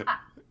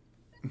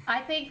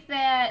 I think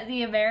that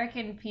the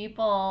American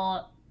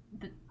people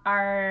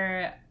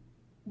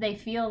they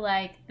feel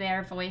like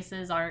their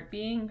voices aren't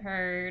being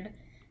heard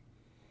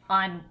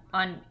on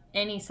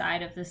any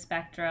side of the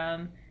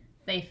spectrum.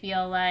 They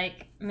feel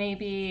like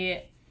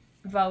maybe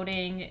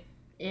voting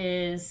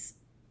is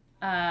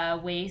a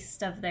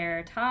waste of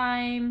their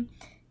time,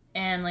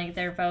 and like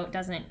their vote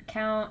doesn't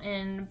count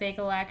in big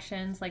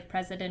elections like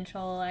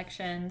presidential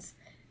elections,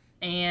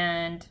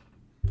 and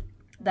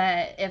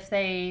that if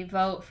they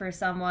vote for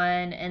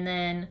someone and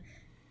then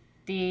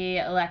the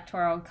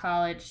Electoral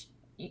College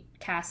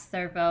casts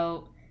their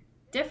vote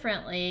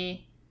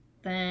differently,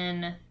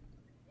 then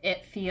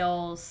it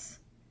feels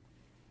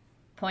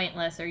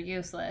pointless or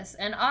useless.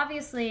 And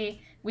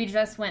obviously we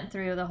just went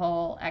through the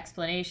whole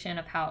explanation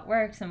of how it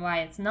works and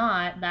why it's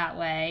not that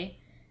way,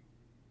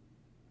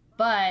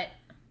 but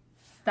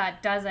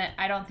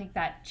I don't think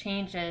that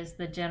changes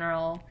the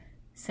general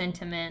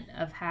sentiment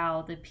of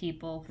how the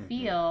people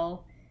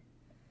feel.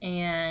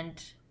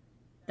 And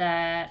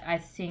that I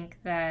think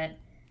that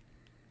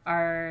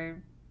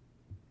our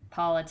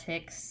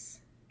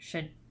politics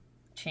should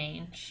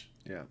change.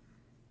 Yeah.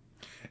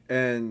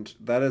 And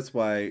that is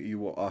why you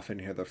will often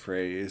hear the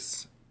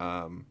phrase,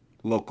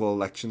 local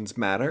elections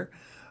matter,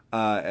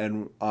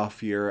 and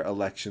off-year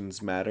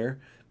elections matter,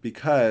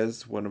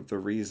 because one of the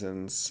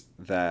reasons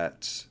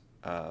that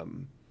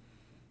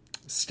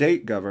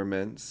state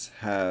governments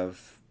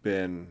have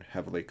been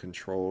heavily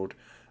controlled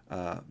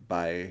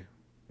by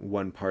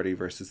one party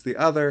versus the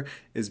other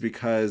is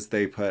because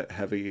they put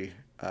heavy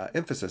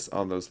emphasis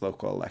on those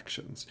local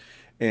elections.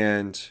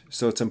 And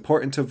so it's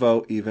important to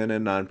vote even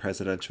in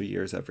non-presidential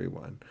years,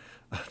 everyone.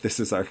 This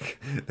is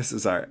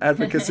our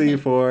advocacy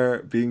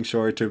for being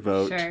sure to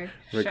vote,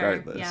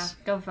 regardless. Yeah,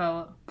 go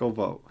vote. Go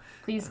vote.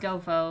 Please go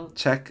vote.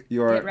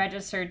 Get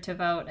registered to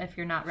vote if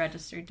you're not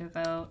registered to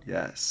vote.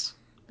 Yes.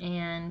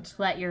 And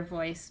let your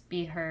voice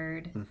be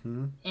heard.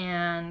 Mm-hmm.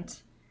 And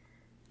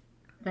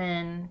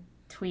then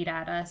tweet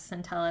at us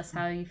and tell us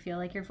how you feel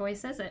like your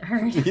voice isn't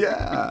heard.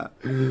 Yeah.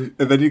 And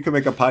then you can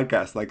make a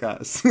podcast like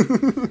us.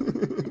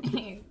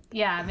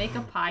 Yeah, make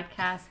a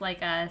podcast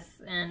like us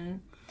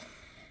and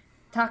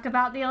talk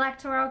about the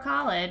Electoral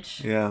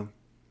College. Yeah.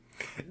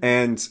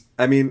 And,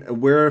 I mean,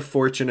 we're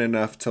fortunate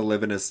enough to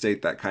live in a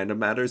state that kind of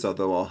matters,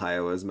 although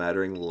Ohio is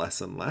mattering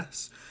less and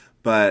less.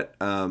 But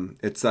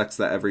it sucks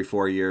that every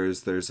 4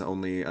 years there's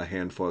only a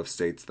handful of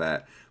states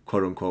that,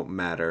 quote-unquote,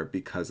 matter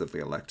because of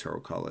the Electoral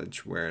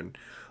College, wherein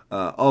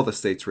all the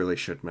states really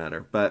should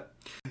matter. But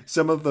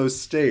some of those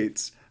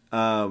states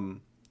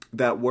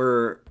that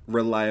were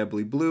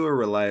reliably blue or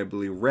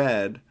reliably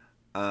red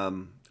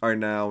are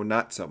now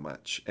not so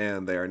much,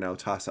 and they are now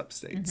toss-up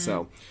states.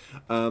 Mm-hmm.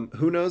 So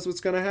who knows what's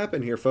going to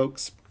happen here,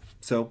 folks?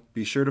 So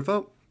be sure to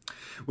vote.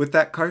 With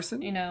that,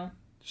 Carson,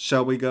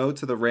 shall we go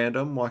to the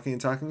random walking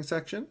and talking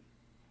section?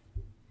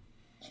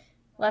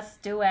 Let's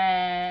do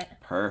it.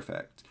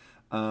 Perfect.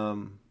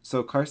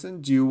 So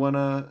Carson, do you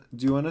wanna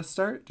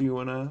start? Do you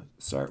wanna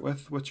start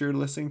with what you're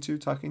listening to,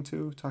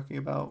 talking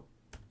about,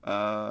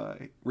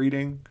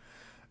 reading?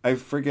 I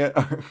forget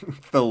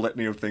the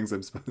litany of things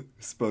I'm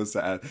supposed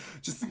to add.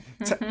 Just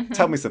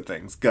tell me some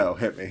things. Go,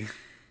 hit me.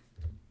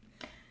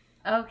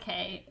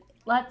 Okay,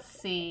 let's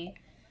see.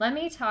 Let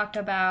me talk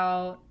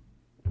about...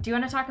 Do you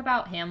want to talk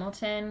about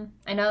Hamilton?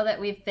 I know that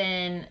we've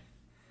been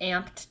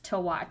amped to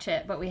watch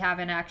it, but we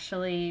haven't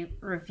actually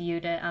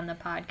reviewed it on the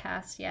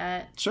podcast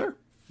yet. Sure.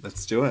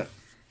 Let's do it.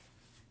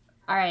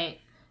 All right.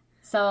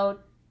 So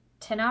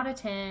 10 out of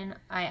 10.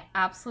 I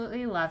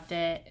absolutely loved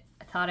it.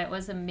 I thought it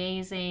was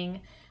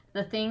amazing.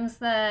 The things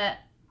that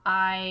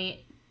I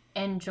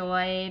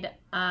enjoyed,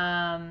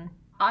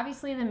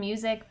 obviously the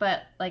music,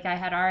 but like I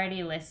had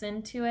already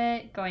listened to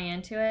it going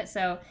into it.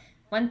 So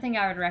one thing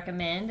I would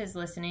recommend is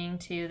listening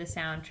to the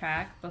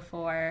soundtrack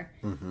before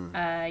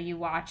you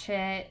watch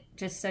it,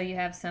 just so you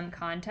have some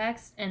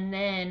context, and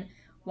then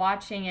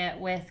watching it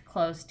with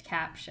closed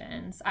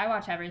captions. I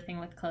watch everything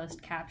with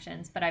closed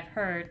captions, but I've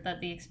heard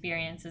that the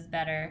experience is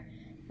better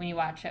when you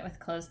watch it with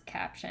closed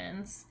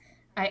captions.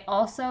 I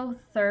also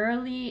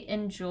thoroughly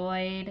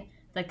enjoyed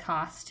the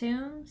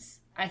costumes.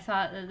 I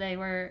thought that they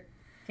were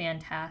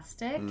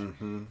fantastic.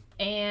 Mm-hmm.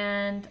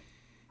 And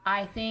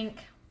I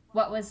think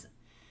what was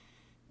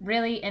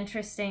really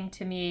interesting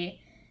to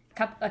me,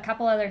 a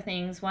couple other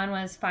things. One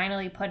was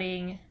finally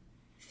putting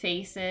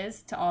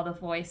faces to all the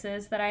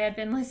voices that I had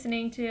been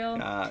listening to.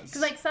 Because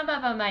like some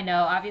of them I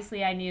know.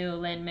 Obviously I knew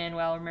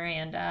Lin-Manuel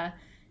Miranda,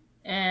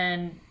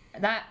 and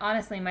that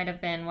honestly might have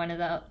been one of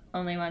the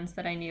only ones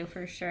that I knew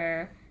for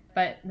sure.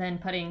 But then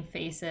putting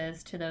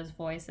faces to those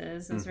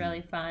voices is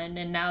really fun.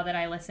 And now that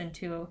I listen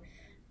to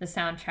the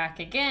soundtrack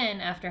again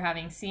after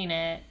having seen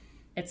it,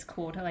 it's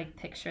cool to like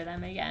picture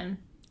them again.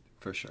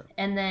 For sure.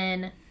 And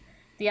then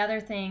the other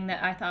thing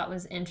that I thought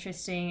was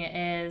interesting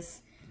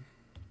is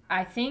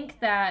I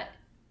think that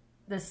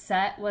the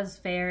set was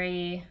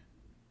very,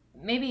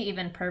 maybe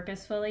even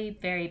purposefully,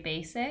 very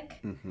basic.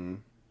 Mm-hmm.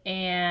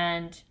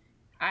 And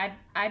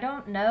I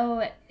don't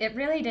know, it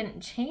really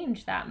didn't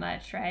change that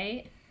much,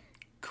 right?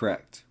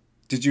 Correct.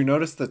 Did you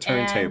notice the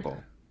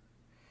turntable?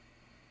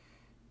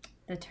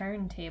 The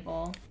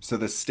turntable. So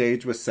the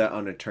stage was set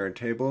on a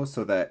turntable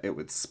so that it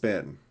would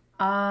spin.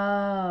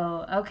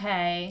 Oh,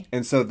 okay.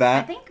 And so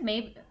that... I think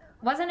maybe...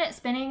 Wasn't it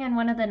spinning in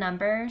one of the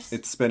numbers?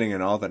 It's spinning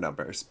in all the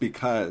numbers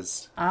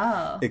because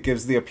it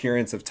gives the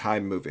appearance of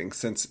time moving.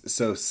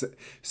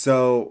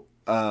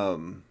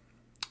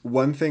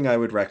 One thing I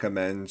would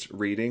recommend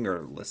reading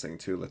or listening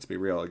to, let's be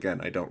real,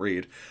 again, I don't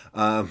read,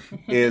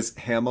 is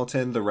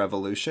Hamilton, the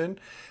Revolution.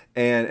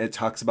 And it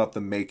talks about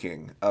the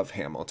making of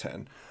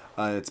Hamilton.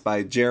 It's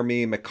by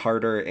Jeremy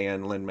McCarter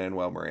and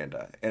Lin-Manuel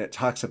Miranda. And it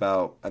talks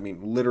about, I mean,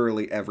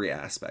 literally every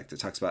aspect.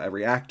 It talks about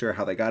every actor,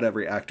 how they got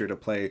every actor to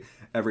play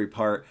every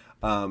part.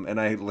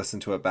 And I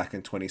listened to it back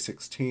in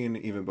 2016,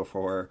 even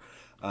before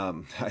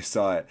I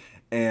saw it.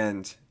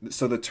 And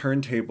so the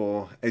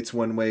turntable, it's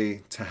one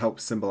way to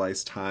help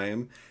symbolize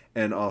time.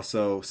 And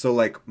also, so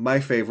like my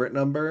favorite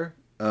number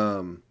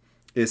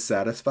is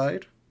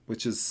Satisfied,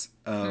 which is,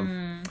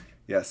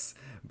 yes,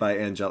 by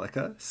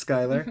Angelica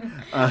Schuyler.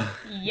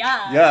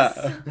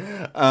 Yes.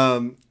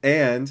 Yeah.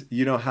 And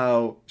you know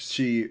how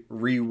she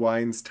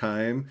rewinds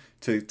time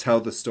to tell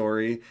the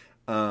story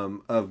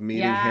of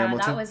meeting Hamilton?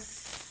 Yeah, that was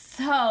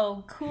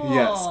so cool.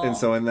 Yes, and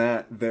so in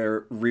that,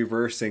 they're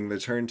reversing the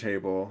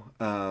turntable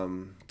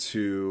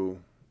to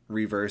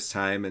reverse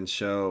time and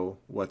show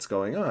what's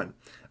going on.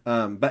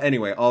 But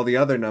anyway, all the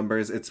other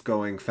numbers, it's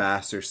going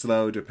fast or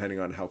slow depending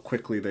on how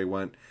quickly they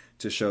want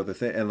to show the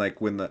thing. And like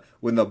when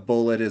the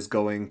bullet is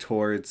going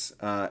towards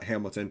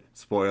Hamilton,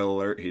 spoiler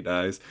alert, he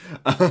dies.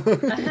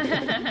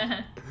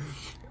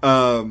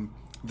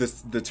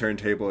 the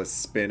turntable is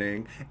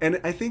spinning,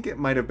 and I think it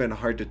might have been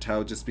hard to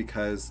tell just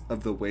because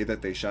of the way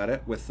that they shot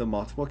it with the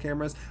multiple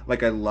cameras.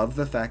 Like, I love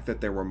the fact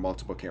that there were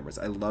multiple cameras.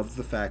 I love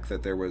the fact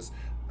that there was,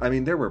 I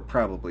mean, there were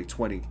probably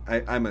 20.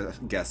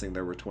 I'm guessing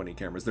there were 20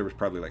 cameras. There was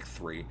probably like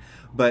 3.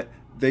 But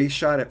they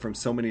shot it from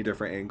so many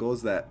different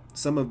angles that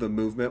some of the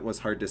movement was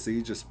hard to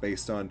see just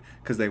based on,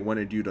 because they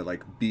wanted you to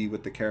like be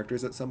with the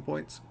characters at some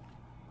points.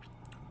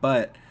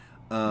 But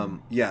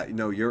yeah,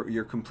 no,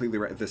 you're completely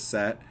right. The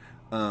set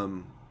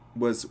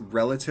was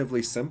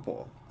relatively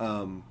simple.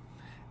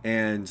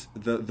 And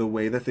the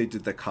way that they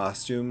did the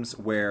costumes,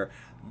 where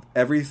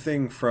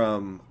everything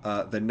from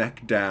the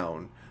neck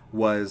down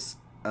was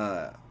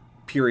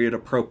period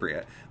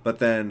appropriate, but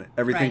then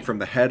everything Right. from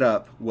the head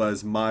up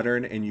was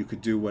modern, and you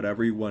could do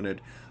whatever you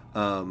wanted.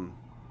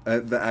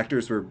 The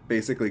actors were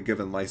basically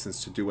given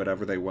license to do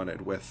whatever they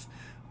wanted with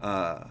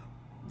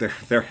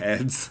their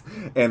heads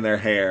and their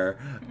hair,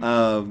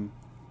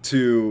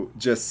 to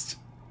just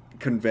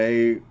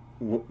convey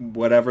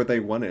whatever they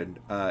wanted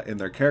in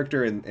their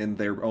character and in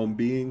their own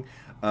being,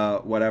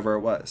 whatever it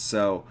was.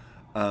 So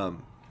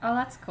Oh,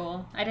 that's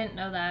cool. I didn't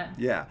know that.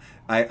 yeah,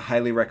 I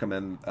highly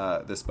recommend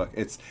this book.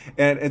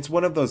 It's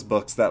one of those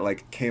books that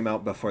like came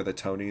out before the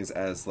Tonys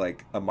as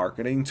like a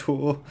marketing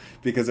tool,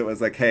 because it was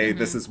like, hey,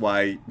 this is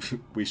why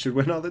we should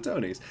win all the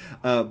Tonys.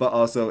 But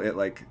also it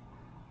like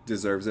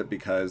deserves it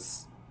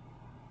because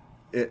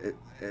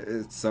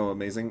it's so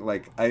amazing.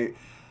 Like I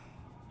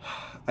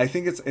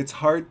think it's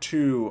hard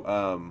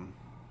to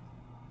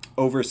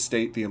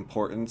overstate the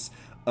importance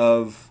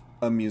of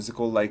a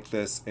musical like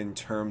this in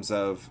terms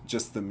of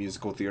just the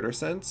musical theater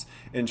sense,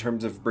 in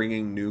terms of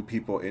bringing new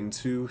people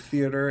into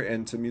theater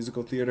and to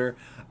musical theater,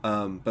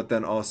 but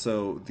then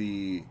also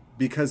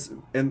because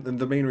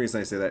the main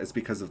reason I say that is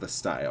because of the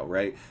style,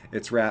 right?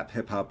 It's rap,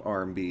 hip hop,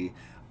 R&B,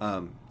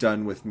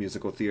 done with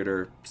musical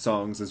theater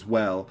songs as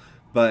well,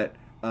 but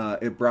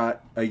it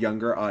brought a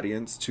younger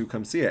audience to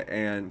come see it,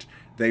 and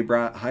they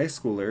brought high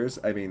schoolers.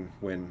 I mean,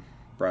 when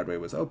Broadway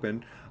was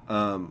open,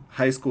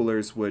 high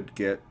schoolers would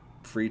get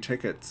free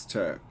tickets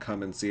to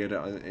come and see it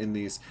in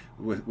these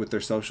with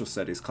their social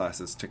studies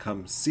classes to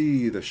come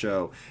see the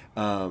show,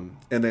 and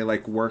they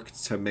like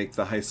worked to make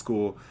the high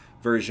school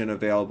version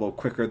available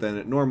quicker than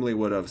it normally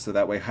would have, so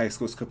that way high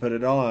schools could put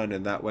it on,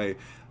 and that way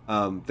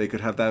they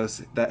could have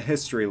that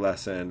history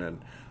lesson and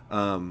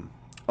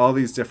all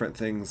these different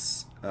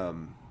things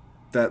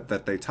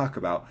that they talk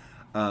about.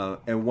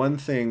 And one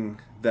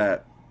thing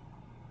that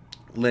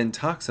Lynn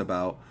talks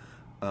about,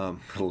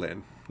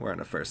 Lynn, we're on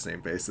a first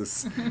name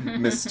basis,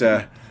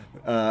 Mr.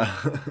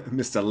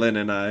 Mr. Lynn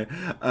and I.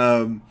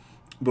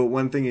 But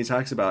one thing he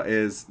talks about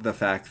is the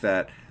fact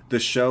that the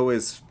show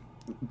is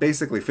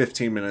basically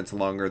 15 minutes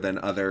longer than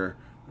other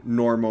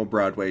normal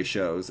Broadway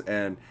shows,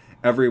 and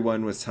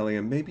everyone was telling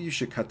him, maybe you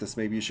should cut this,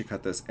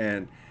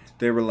 and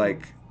they were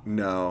like,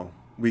 no,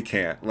 we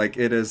can't. Like,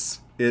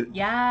 Yes.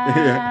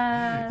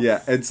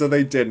 yeah, and so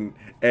they didn't,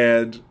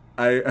 and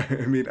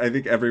I mean, I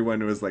think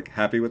everyone was like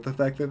happy with the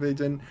fact that they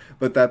didn't.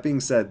 But that being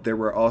said, there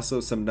were also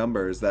some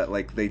numbers that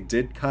like they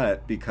did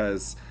cut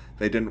because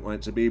they didn't want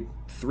it to be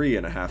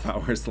 3.5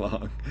 hours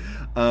long.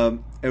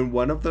 And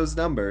one of those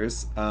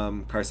numbers,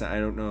 Carson, I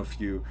don't know if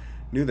you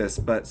knew this,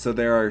 but so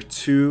there are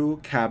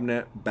 2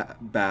 cabinet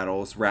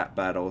battles, rap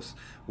battles,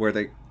 where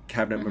the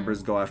cabinet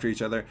members go after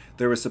each other.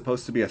 There was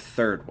supposed to be a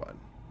third one.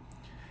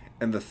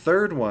 And the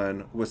third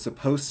one was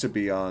supposed to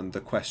be on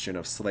the question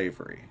of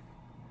slavery.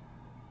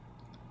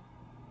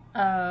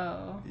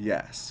 Oh.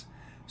 Yes.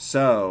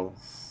 So,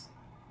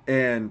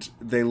 and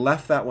they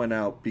left that one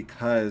out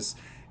because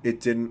it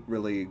didn't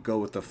really go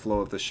with the flow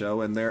of the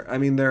show. And there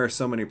are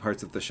so many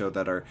parts of the show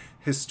that are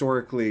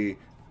historically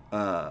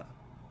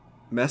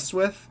messed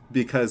with,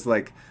 because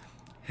like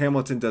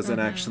Hamilton doesn't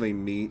actually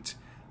meet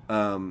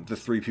the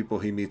 3 people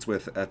he meets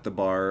with at the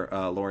bar,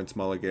 Lawrence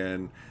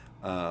Mulligan,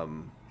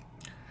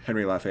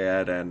 Henry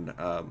Lafayette, and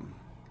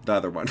the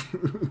other one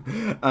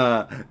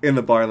in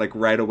the bar, like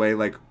right away.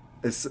 Like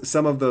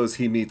some of those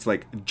he meets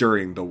like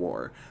during the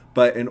war,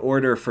 but in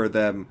order for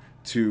them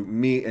to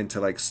meet and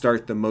to like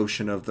start the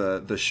motion of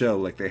the show,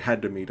 like they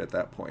had to meet at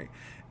that point.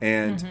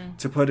 And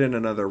to put in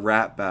another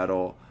rap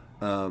battle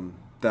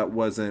that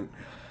wasn't,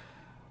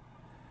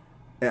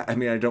 I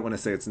mean, I don't want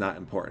to say it's not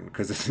important,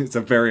 because it's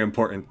a very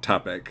important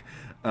topic,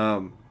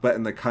 but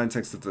in the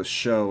context of the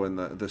show and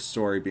the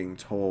story being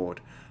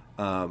told,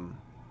 I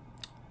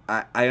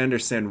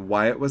understand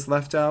why it was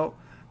left out.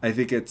 I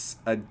think it's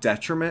a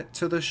detriment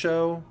to the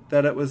show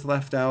that it was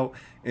left out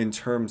in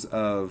terms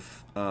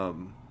of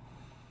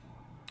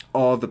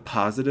all the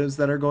positives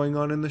that are going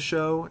on in the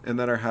show and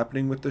that are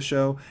happening with the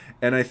show.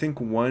 And I think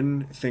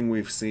one thing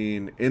we've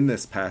seen in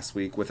this past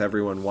week with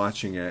everyone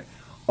watching it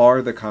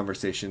are the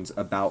conversations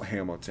about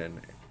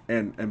Hamilton.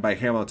 And by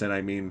Hamilton,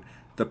 I mean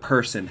the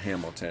person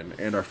Hamilton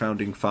and our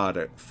founding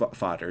fathers,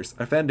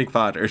 and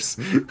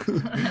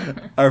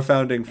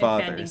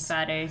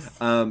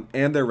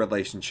their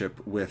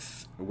relationship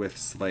with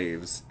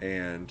slaves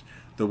and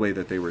the way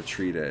that they were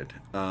treated.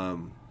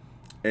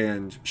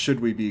 and should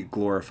we be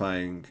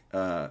glorifying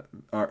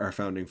our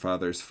founding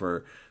fathers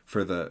for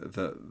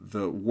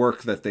the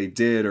work that they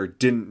did or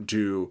didn't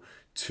do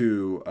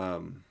to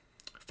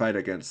fight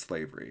against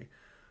slavery?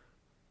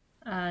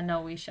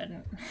 No, we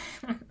shouldn't.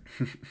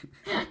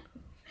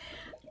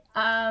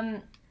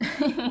 um,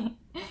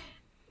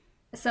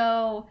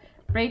 so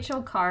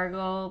Rachel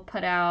Cargle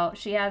put out,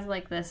 she has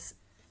like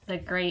the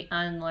Great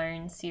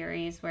Unlearn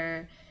series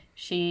where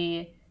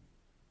she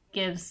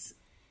gives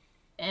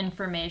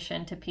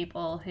information to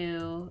people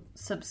who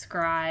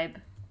subscribe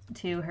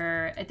to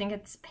her, I think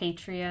it's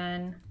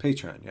Patreon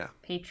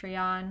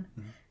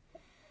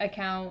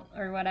account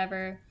or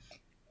whatever,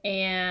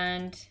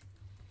 and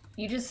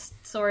you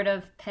just sort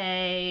of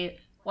pay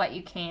what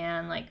you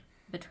can, like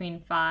between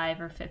 $5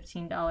 or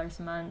 $15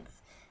 a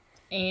month,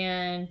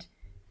 and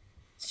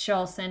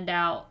she'll send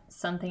out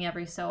something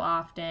every so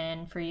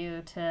often for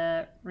you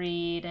to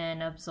read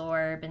and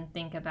absorb and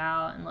think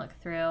about and look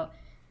through.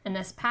 And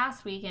this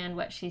past weekend,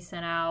 what she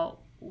sent out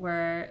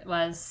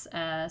was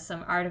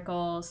some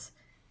articles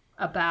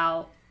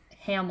about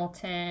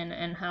Hamilton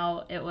and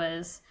how it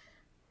was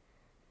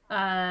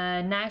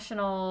a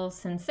national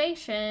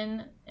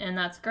sensation, and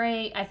that's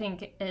great. I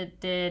think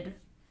it did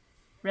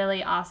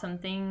really awesome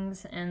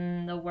things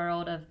in the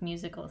world of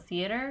musical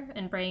theater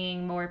and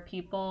bringing more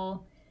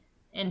people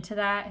into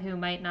that who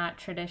might not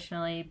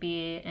traditionally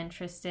be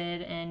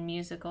interested in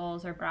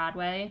musicals or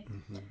Broadway.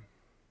 Mm-hmm.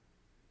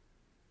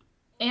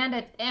 And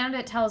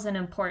it tells an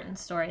important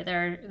story.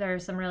 There are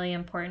some really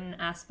important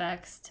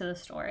aspects to the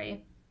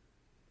story.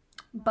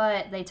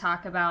 But they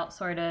talk about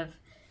sort of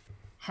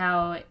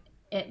how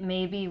it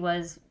maybe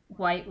was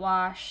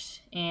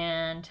whitewashed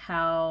and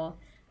how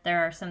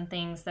there are some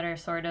things that are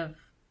sort of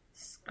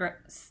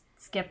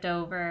skipped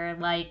over,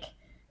 like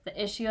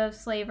the issue of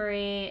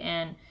slavery.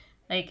 And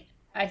like,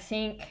 I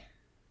think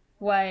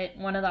what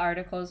one of the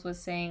articles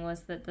was saying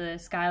was that the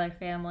Schuyler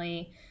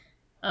family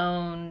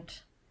owned,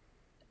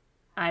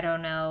 I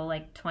don't know,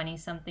 like 20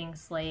 something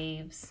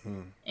slaves,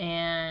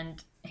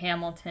 and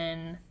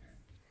Hamilton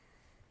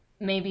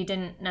maybe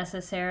didn't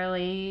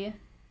necessarily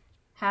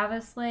have a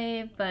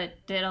slave, but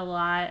did a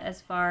lot as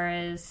far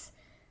as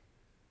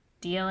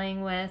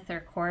dealing with or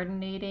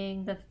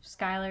coordinating the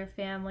Schuyler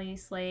family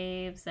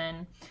slaves,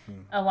 and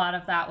a lot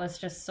of that was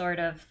just sort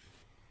of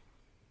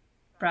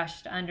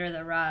brushed under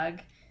the rug.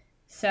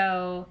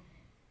 So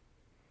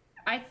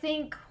I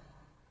think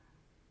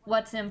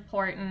what's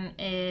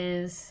important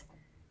is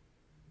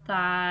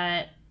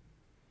that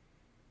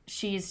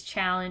she's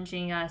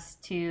challenging us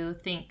to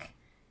think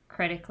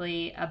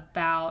critically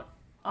about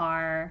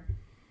our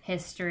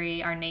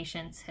history, our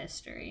nation's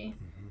history.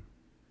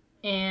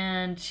 Mm-hmm.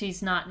 And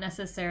she's not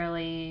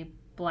necessarily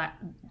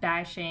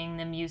bashing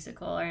the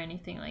musical or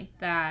anything like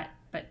that,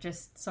 but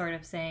just sort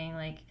of saying,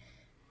 like,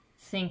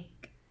 think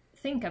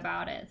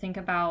about it. Think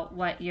about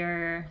what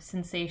you're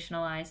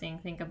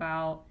sensationalizing. Think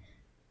about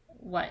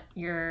what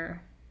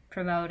you're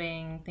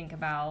promoting. Think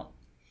about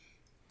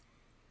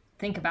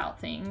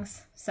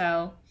things.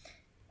 So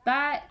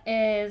that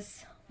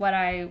is what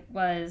I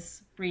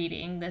was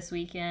reading this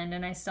weekend,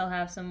 and I still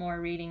have some more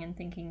reading and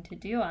thinking to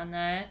do on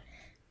that.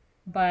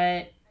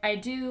 But I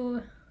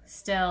do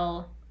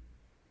still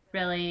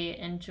really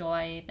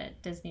enjoy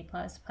that Disney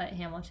Plus put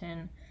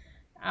Hamilton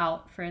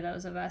out for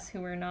those of us who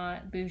were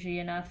not bougie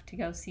enough to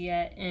go see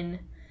it in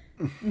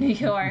New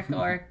York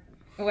or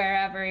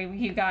wherever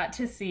you got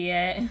to see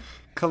it.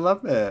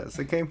 Columbus.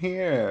 It came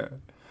here.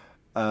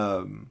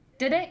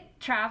 Did it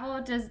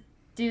travel?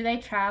 Do they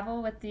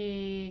travel with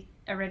the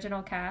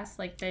original cast?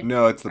 Like,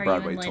 no, it's the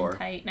Broadway tour. Lynn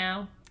tight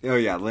now? Oh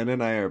yeah, Lynn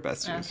and I are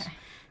besties. Okay.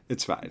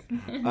 It's fine.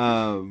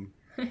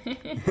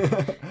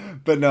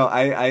 But no,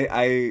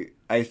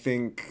 I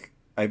think,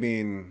 I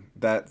mean,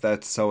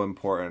 that's so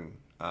important.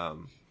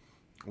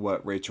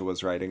 What Rachel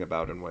was writing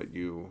about and what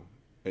you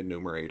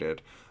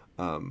enumerated.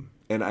 And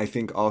I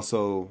think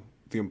also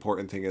the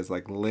important thing is,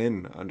 like,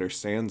 Lynn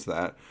understands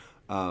that,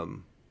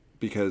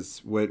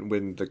 because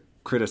when the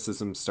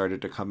criticism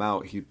started to come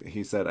out,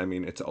 he said, I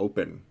mean, it's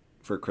open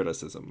for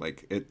criticism.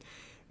 Like,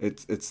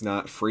 it's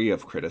not free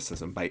of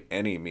criticism by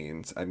any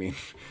means. I mean,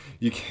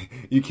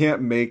 you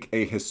can't make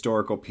a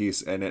historical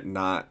piece and it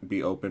not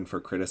be open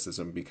for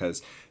criticism,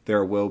 because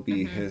there will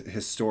be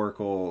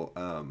historical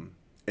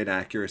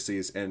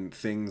inaccuracies and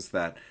things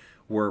that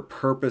were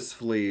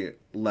purposefully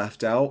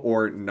left out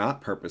or not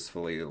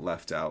purposefully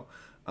left out,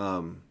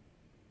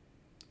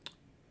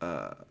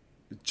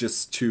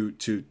 just to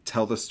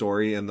tell the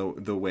story in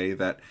the way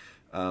that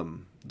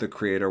the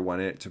creator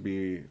wanted it to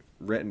be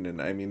written.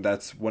 And I mean,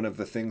 that's one of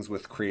the things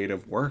with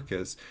creative work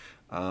is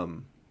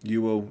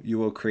you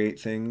will create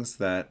things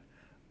that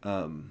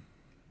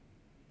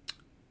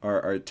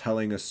are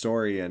telling a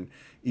story, and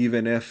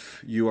even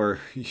if you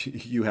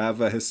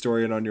have a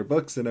historian on your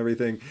books and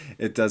everything,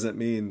 it doesn't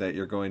mean that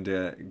you're going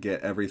to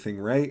get everything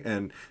right.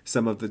 And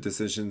some of the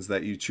decisions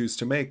that you choose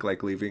to make,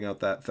 like leaving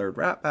out that third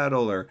rap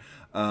battle, or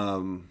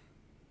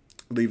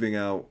leaving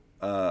out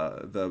I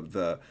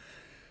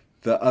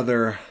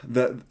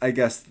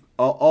guess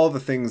all the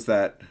things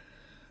that,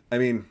 I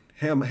mean,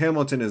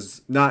 Hamilton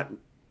is not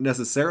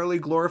necessarily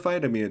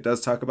glorified. I mean, it does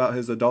talk about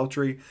his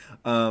adultery.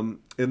 In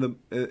the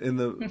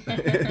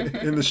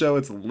in the show,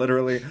 it's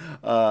literally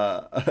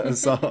a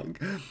song.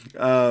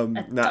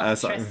 Not a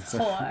song.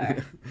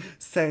 Whore.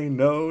 Say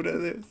no to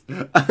this.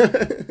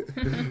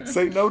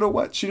 Say no to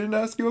what? She didn't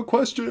ask you a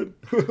question.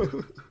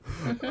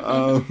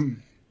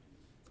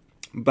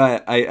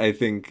 But I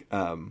think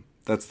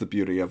that's the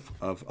beauty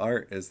of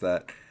art, is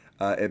that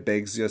it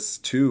begs us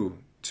to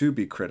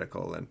be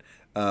critical, and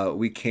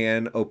we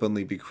can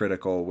openly be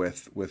critical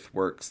with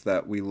works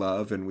that we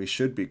love, and we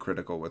should be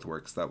critical with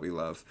works that we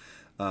love.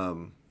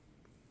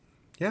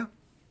 Yeah,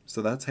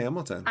 so that's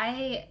Hamilton.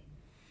 I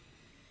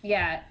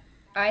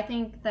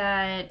think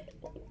that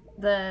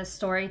the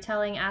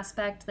storytelling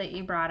aspect that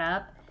you brought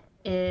up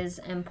is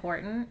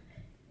important,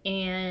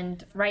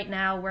 and right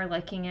now we're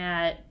looking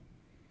at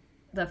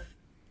the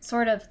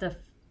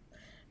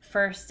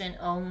first and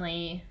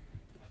only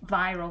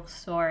viral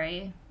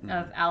story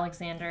of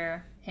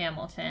Alexander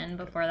Hamilton.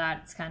 Before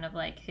that, it's kind of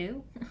like,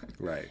 who?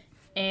 Right.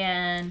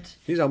 And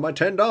he's on my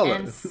 $10.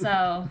 And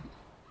so,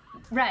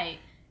 right.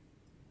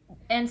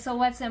 And so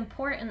what's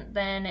important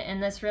then,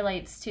 and this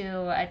relates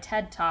to a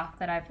TED Talk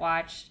that I've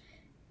watched,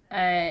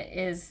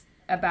 is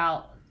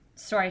about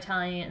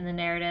storytelling and the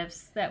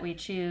narratives that we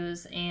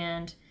choose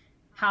and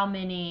how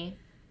many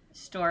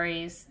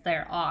stories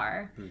there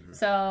are. Mm-hmm.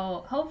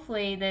 So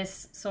hopefully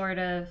this sort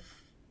of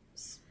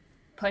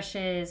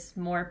pushes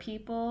more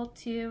people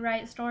to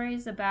write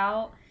stories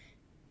about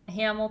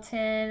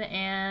Hamilton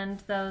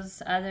and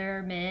those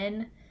other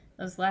men,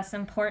 those less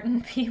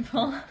important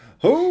people.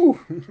 Who?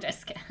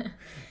 Just kidding.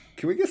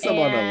 Can we get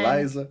someone on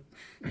Eliza?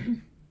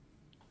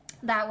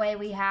 That way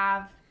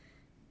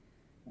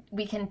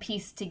we can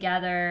piece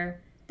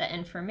together the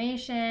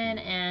information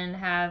and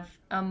have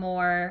a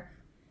more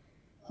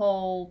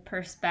whole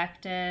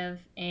perspective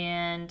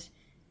and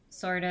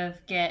sort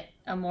of get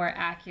a more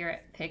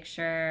accurate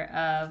picture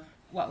of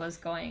what was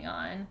going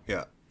on.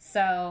 Yeah.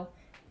 So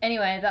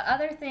anyway, the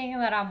other thing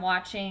that I'm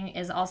watching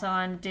is also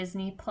on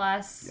Disney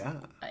Plus. Yeah.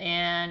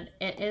 And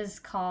it is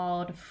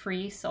called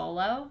Free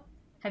Solo.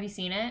 Have you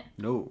seen it?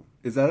 No.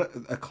 Is that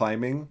a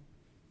climbing?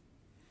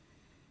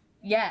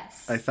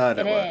 Yes. I thought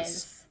it was.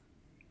 Is.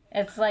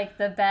 It's like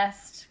the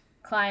best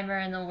climber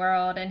in the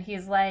world, and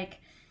he's like,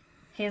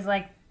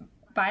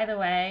 by the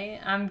way,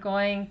 I'm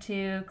going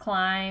to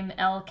climb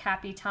El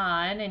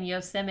Capitan in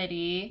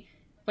Yosemite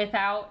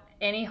without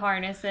any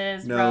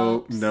harnesses,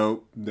 ropes,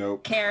 nope.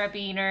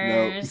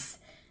 carabiners. Nope.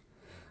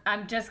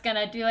 I'm just going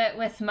to do it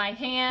with my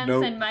hands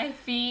and my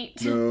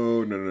feet.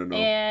 No.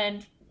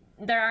 And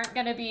there aren't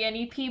going to be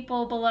any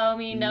people below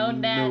me, no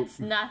nets,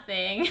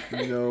 nothing.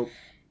 Nope.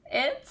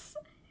 It's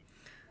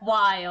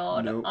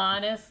wild. Nope.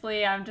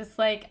 Honestly, I'm just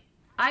like,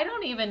 I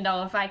don't even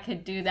know if I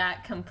could do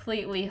that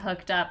completely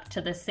hooked up to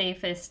the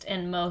safest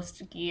and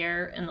most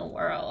gear in the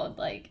world.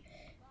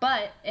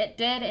 But it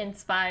did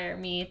inspire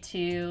me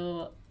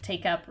to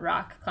take up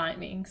rock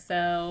climbing.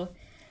 So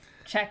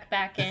check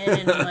back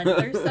in a month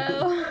or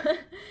so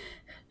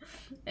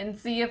and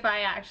see if I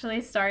actually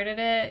started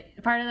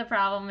it. Part of the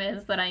problem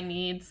is that I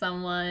need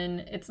someone.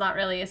 It's not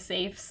really a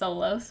safe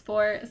solo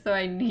sport, so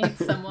I need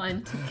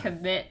someone to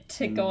commit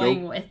to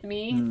going with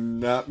me.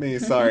 Not me.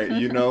 Sorry.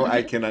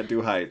 I cannot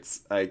do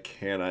heights. I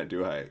cannot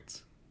do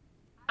heights.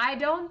 I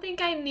don't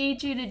think I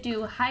need you to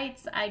do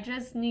heights. I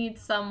just need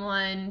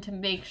someone to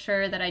make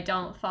sure that I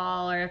don't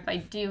fall, or if I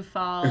do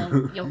fall,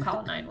 you'll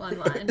call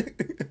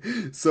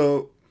 911.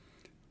 So,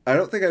 I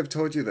don't think I've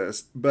told you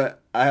this,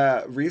 but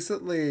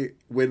recently,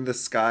 when the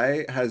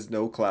sky has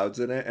no clouds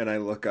in it and I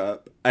look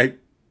up, I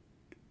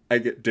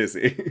get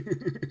dizzy.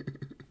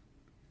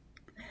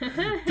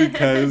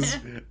 Because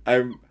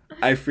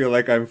I feel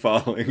like I'm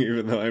falling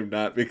even though I'm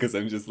not, because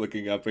I'm just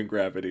looking up and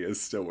gravity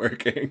is still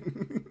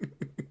working.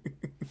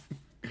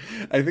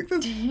 I think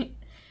that's...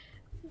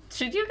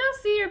 Should you go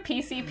see your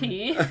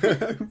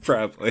PCP?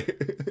 Probably.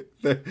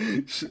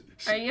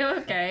 Are you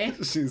okay?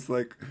 She's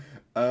like,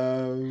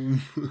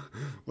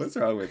 what's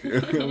wrong with you?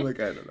 I'm like,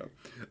 I don't know.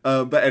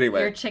 But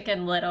anyway. You're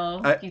Chicken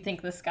Little. You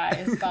think the sky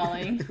is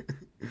falling.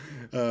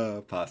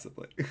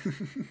 Possibly.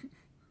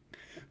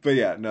 But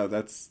yeah, no,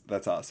 that's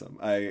awesome.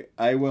 I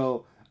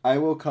will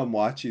come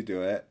watch you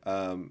do it,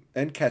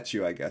 and catch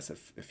you, I guess,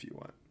 if you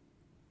want.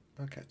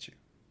 I'll catch you.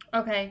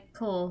 Okay,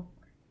 cool.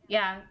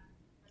 Yeah.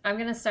 I'm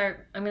gonna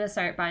start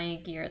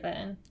buying gear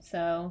then.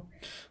 So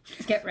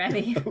get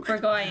ready. Okay. We're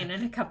going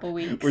in a couple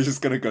weeks. We're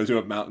just gonna go to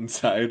a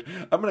mountainside.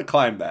 I'm gonna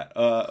climb that.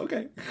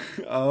 Okay.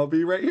 I'll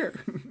be right here.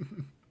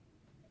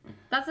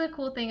 That's a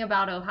cool thing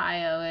about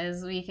Ohio,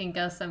 is we can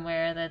go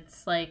somewhere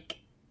that's like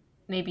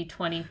maybe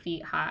 20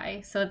 feet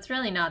high. So it's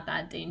really not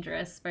that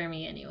dangerous for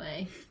me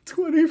anyway.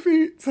 20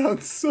 feet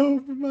sounds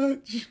so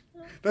much.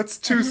 That's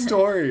 2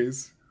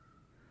 stories.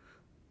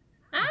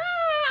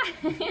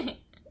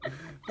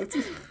 That's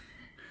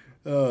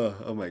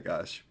oh my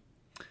gosh.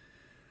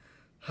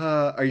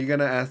 Are you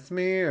gonna ask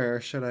me, or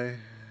should I?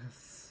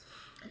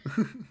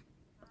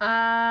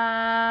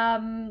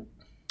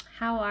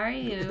 How are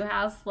you?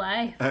 How's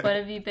life? What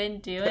have you been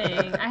doing?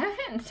 I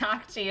haven't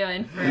talked to you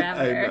in forever.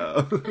 I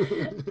know.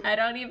 I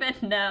don't even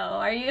know.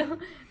 Are you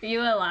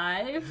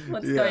alive?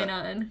 What's going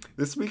on?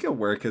 This week at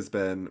work has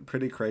been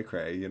pretty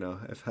cray-cray, you know.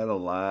 I've had a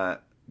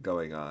lot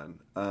going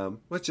on,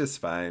 which is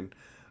fine.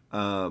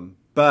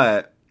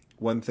 But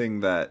one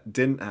thing that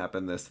didn't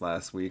happen this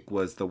last week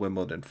was the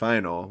Wimbledon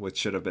final, which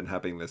should have been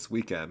happening this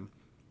weekend.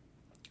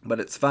 But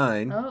it's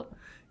fine. Oh.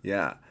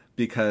 Yeah,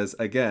 because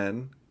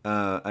again,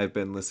 I've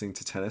been listening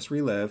to Tennis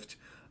Relived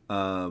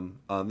on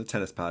the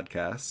Tennis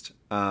Podcast.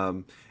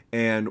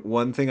 And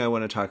one thing I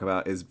want to talk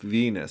about is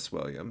Venus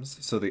Williams,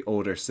 so the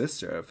older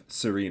sister of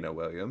Serena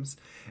Williams.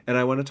 And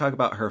I want to talk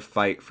about her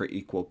fight for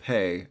equal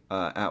pay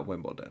at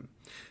Wimbledon.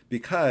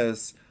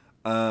 Because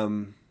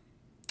a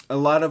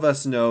lot of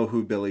us know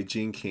who Billie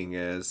Jean King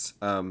is.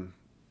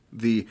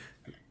 The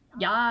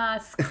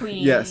Yas,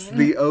 queen. Yes,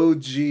 the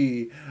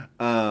OG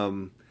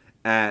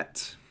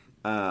at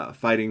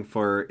fighting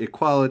for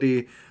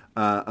equality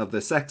of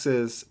the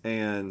sexes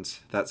and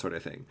that sort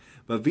of thing.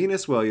 But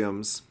Venus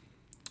Williams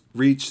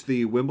reached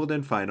the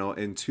Wimbledon final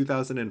in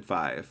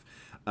 2005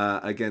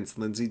 against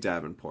Lindsay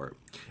Davenport.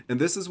 And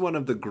this is one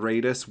of the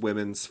greatest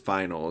women's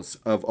finals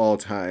of all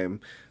time,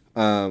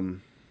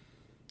 per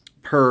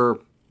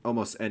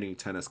almost any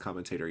tennis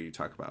commentator you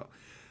talk about.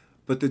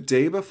 But the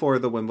day before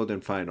the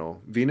Wimbledon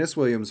final, Venus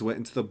Williams went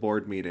into the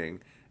board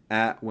meeting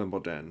at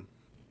Wimbledon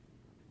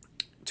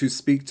to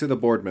speak to the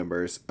board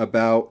members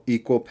about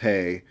equal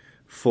pay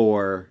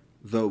for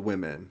the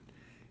women.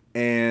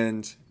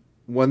 And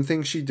one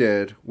thing she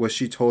did was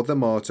she told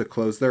them all to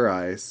close their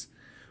eyes,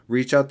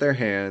 reach out their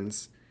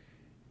hands,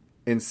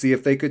 and see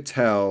if they could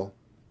tell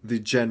the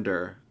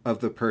gender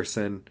of the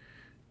person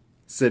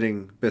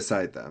sitting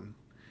beside them.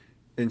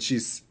 And she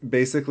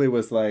basically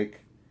was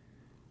like,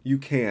 you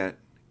can't,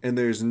 and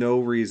there's no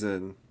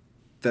reason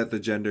that the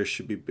gender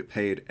should be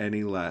paid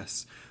any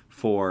less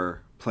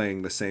for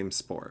playing the same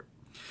sport.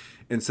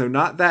 And so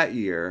not that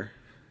year.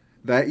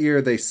 That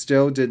year they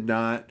still did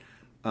not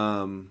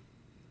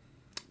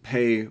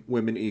pay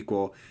women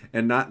equal,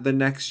 and not the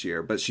next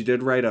year. But she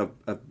did write a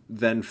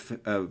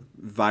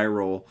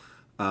viral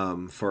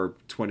for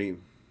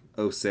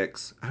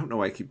 2006. I don't know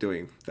why I keep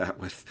doing that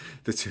with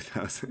the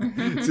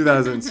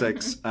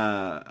 2006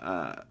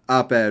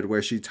 op-ed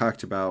where she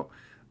talked about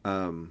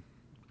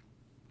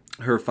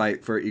her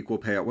fight for equal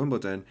pay at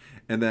Wimbledon.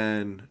 And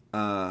then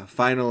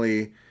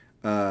finally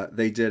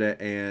they did it,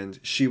 and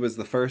she was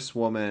the first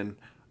woman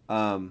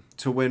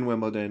to win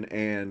Wimbledon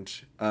and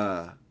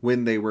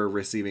when they were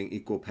receiving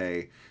equal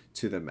pay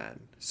to the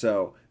men.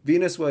 So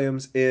Venus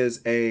Williams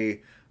is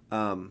a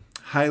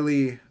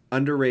highly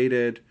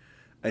underrated,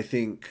 I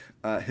think,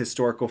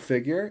 historical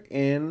figure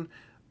in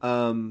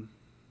the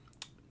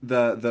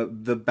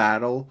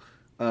battle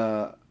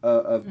of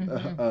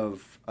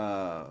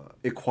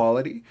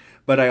equality.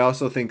 But I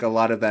also think a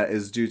lot of that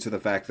is due to the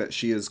fact that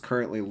she is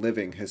currently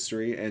living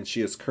history, and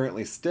she is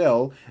currently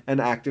still an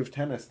active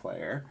tennis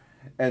player.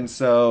 And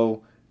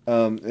so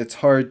it's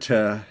hard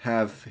to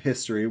have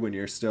history when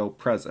you're still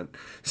present.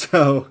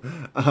 So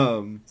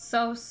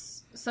So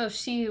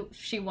she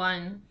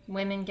won.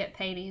 Women get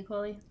paid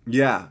equally.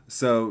 Yeah.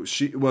 So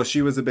she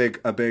was a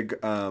big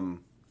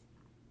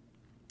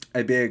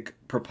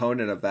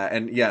proponent of that.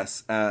 And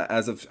yes,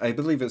 as of, I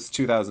believe it's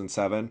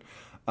 2007,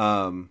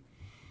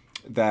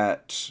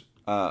 that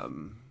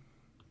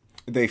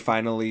they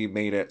finally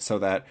made it so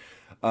that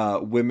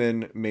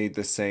women made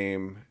the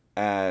same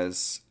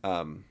as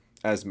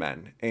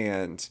men.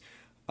 And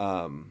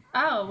oh,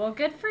 well,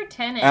 good for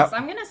tennis.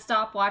 I'm gonna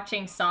stop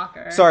watching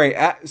soccer. Sorry,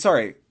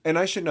 and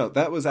I should note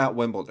that was at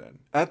Wimbledon.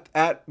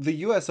 At the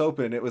U.S.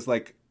 Open, it was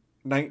like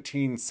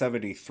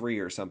 1973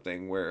 or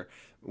something where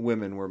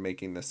women were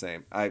making the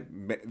same.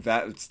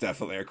 That's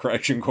definitely a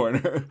correction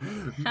corner.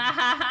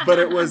 But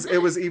it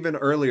was even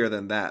earlier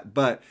than that.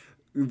 But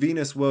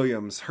Venus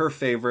Williams, her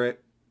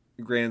favorite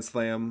Grand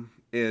Slam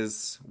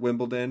is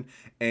Wimbledon,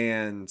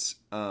 and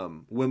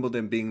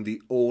Wimbledon being the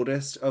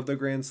oldest of the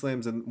Grand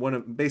Slams and one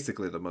of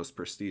basically the most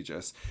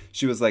prestigious,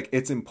 she was like,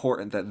 it's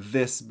important that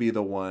this be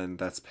the one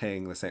that's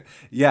paying the same.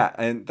 Yeah,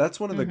 and that's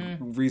one of the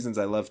reasons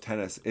I love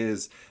tennis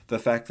is the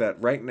fact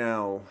that right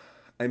now,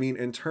 I mean,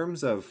 in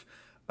terms of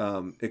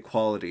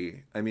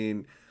equality, I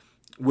mean,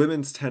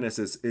 women's tennis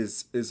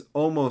is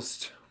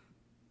almost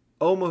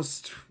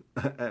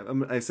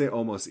I say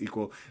almost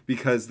equal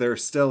because there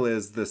still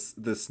is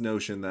this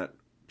notion that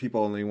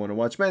people only want to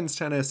watch men's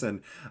tennis,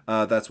 and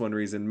that's one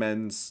reason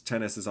men's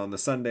tennis is on the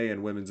Sunday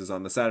and women's is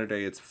on the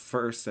Saturday. It's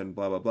first and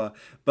blah, blah, blah.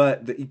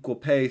 But the equal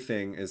pay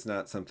thing is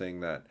not something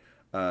that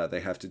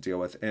they have to deal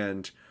with.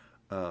 And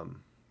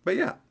but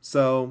yeah,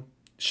 so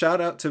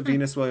shout out to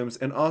Venus Williams.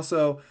 And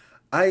also,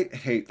 I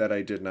hate that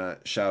I did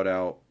not shout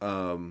out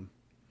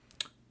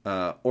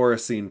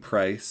Oracene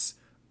Price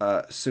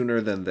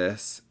sooner than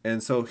this.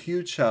 And so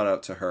huge shout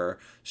out to her.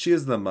 She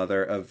is the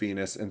mother of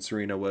Venus and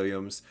Serena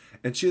Williams.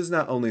 And she is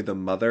not only the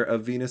mother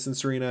of Venus and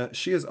Serena,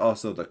 she is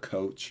also the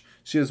coach.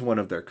 She is one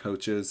of their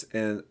coaches.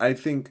 And I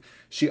think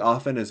she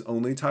often is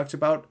only talked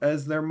about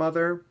as their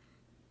mother.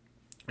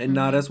 and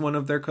not as one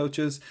of their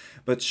coaches,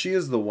 but she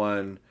is the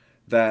one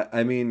that,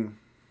 I mean,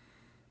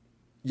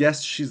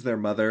 yes, she's their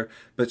mother,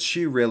 but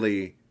she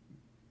really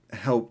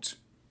helped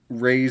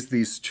raise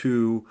these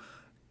two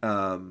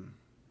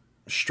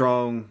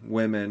strong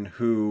women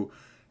who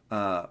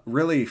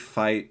really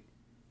fight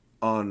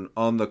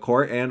on the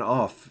court and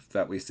off,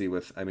 that we see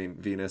with, I mean,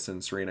 Venus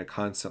and Serena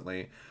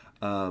constantly,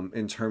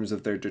 in terms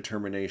of their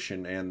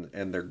determination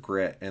and their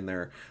grit and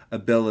their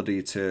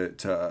ability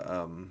to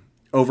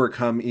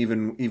overcome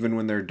even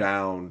when they're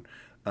down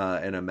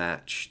in a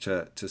match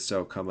to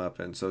still come up.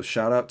 And so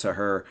shout out to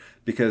her,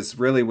 because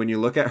really when you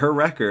look at her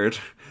record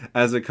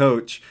as a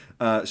coach,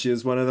 she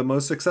is one of the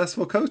most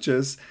successful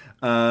coaches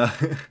out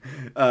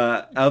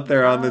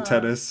there on the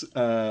tennis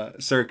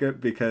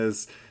circuit,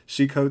 because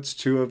she coached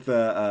two of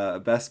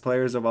the best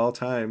players of all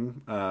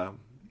time.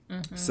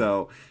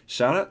 So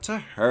shout out to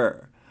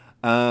her.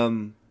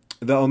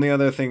 The only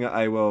other thing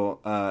I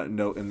will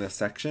note in this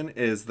section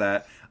is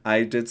that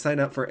I did sign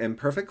up for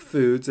Imperfect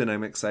Foods, and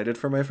I'm excited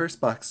for my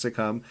first box to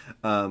come.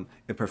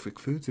 Imperfect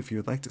Foods, if you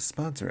would like to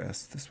sponsor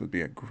us, this would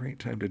be a great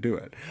time to do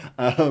it.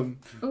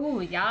 Ooh,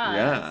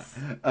 yes.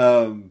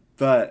 Yeah.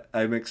 But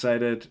I'm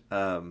excited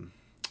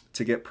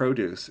to get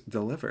produce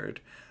delivered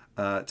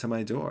to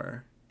my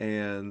door,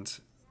 and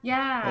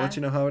yeah, I'll let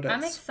you know how it is.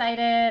 I'm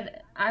excited.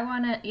 I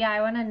want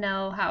to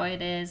know how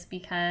it is,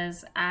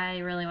 because I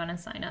really want to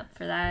sign up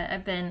for that.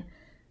 I've been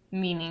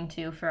meaning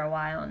to for a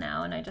while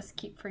now, and I just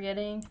keep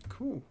forgetting.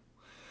 Cool.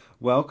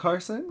 Well,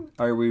 Carson,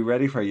 are we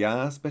ready for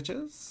Yas,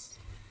 bitches?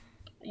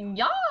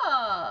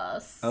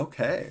 Yes.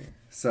 Okay.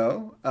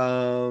 So,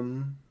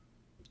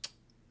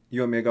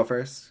 you want me to go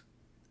first?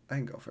 I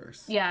can go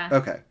first. Yeah.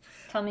 Okay.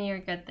 Tell me your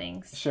good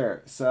things.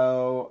 Sure.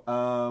 So,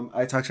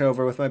 I talked it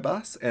over with my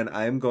boss, and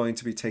I'm going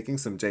to be taking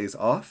some days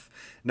off.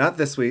 Not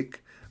this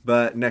week,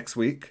 but next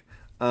week.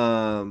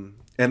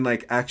 And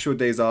like actual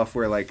days off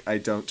where like I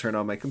don't turn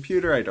on my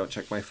computer, I don't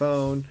check my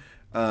phone.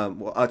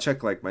 Well, I'll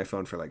check like my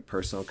phone for like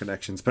personal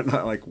connections, but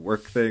not like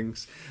work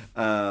things.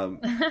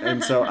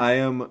 And so I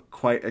am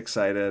quite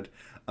excited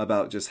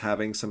about just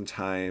having some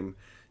time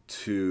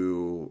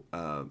to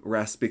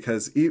rest,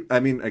 because I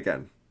mean,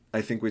 again,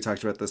 I think we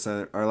talked about this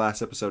in our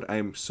last episode. I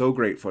am so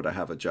grateful to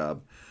have a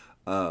job.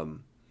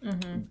 And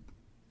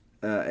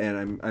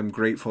I'm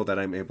grateful that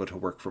I'm able to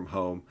work from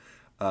home.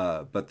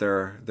 But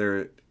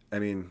there, I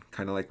mean,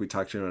 kind of like we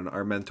talked about in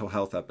our mental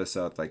health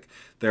episode, like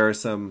there are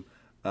some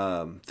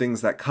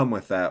things that come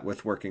with that,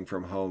 with working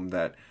from home,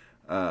 that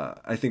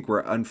I think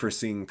were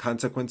unforeseen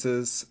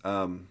consequences.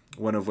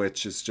 One of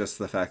which is just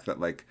the fact that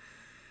like,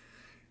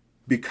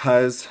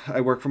 because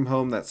I work from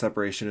home, that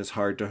separation is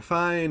hard to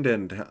find.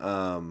 And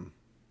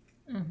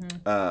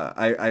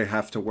I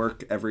have to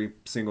work every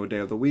single day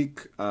of the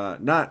week,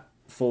 not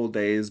full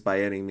days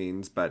by any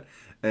means, but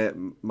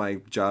my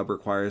job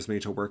requires me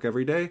to work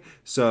every day.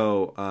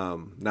 So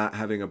not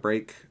having a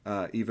break,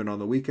 even on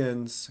the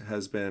weekends,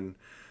 has been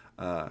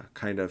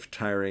kind of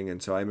tiring.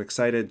 And so I'm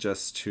excited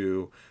just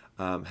to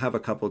have a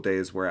couple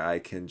days where I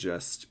can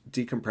just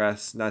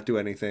decompress, not do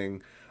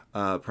anything,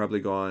 probably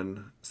go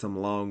on some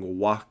long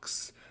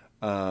walks,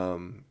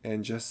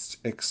 and just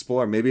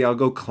explore. Maybe I'll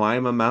go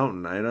climb a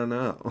mountain. I don't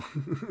know.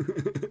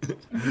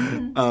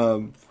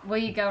 Will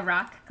you go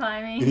rock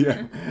climbing?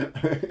 Yeah.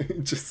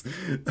 Just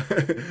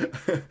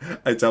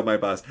I tell my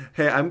boss,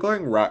 hey, I'm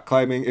going rock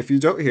climbing. If you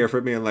don't hear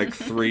from me in like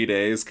 3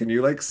 days, can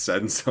you like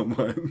send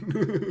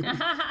someone?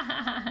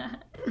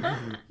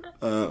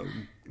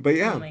 But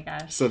yeah. Oh my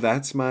gosh. So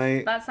that's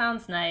my. That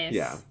sounds nice.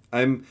 Yeah.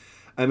 I'm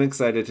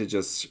excited to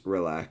just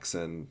relax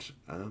and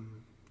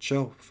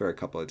chill for a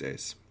couple of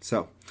days.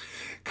 So,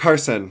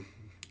 Carson,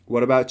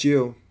 what about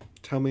you?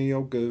 Tell me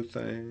your good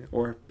thing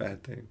or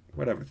bad thing,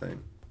 whatever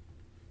thing.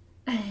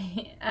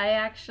 I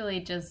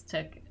actually just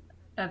took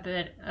a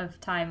bit of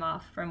time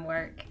off from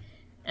work,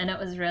 and it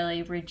was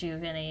really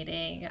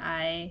rejuvenating.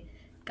 I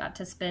got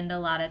to spend a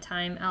lot of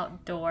time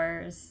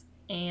outdoors,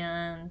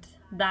 and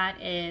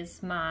that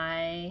is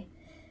my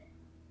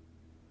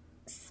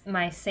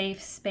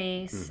safe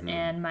space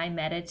and my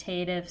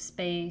meditative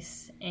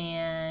space,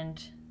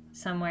 and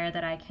somewhere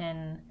that I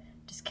can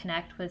just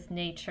connect with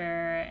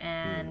nature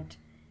and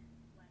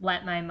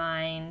let my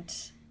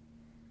mind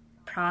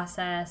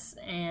process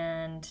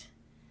and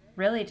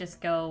really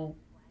just go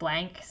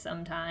blank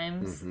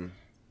sometimes.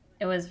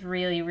 It was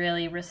really,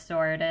 really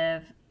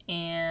restorative,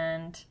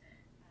 and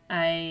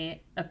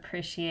I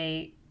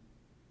appreciate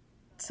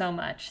so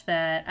much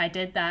that I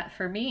did that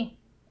for me.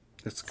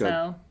 That's good.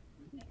 So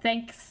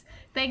thanks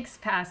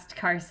past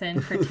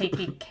Carson, for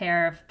taking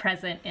care of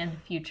present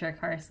and future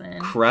Carson.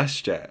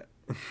 Crushed it.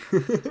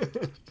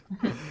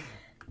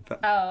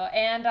 Oh,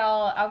 and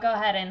I'll go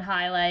ahead and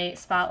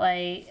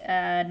spotlight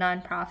a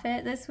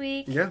nonprofit this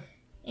week. Yeah.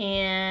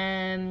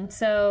 And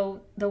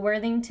so the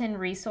Worthington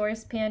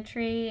Resource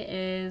Pantry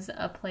is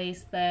a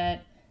place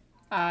that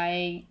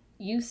I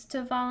used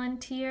to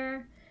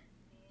volunteer,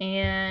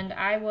 and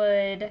I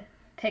would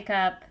pick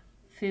up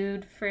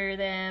food for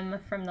them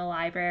from the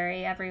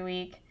library every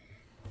week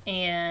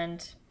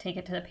and take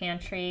it to the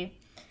pantry.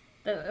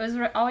 it was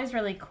always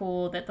really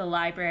cool that the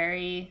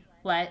library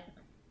let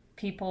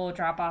people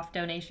drop off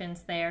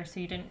donations there, so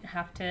you didn't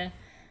have to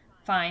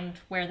find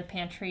where the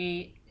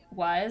pantry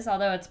was,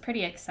 although it's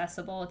pretty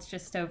accessible. It's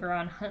just over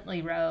on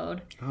Huntley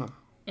Road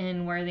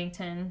in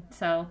Worthington.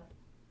 So,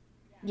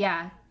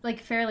 yeah,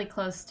 like fairly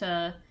close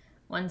to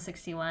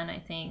 161, I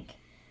think.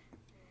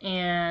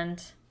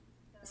 And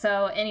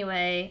so,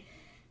 anyway,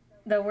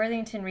 the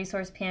Worthington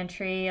Resource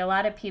Pantry, a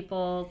lot of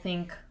people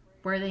think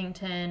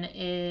Worthington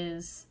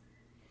is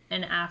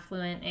an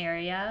affluent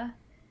area,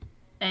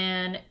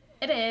 and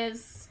it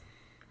is,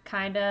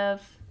 kind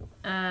of,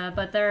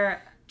 but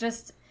they're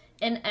just...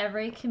 in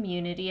every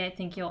community, I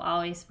think you'll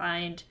always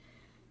find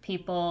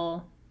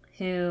people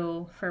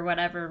who, for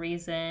whatever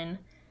reason,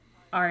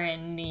 are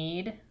in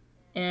need,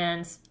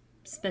 and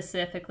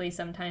specifically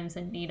sometimes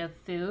in need of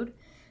food.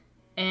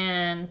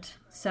 And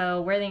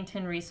so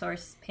Worthington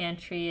Resource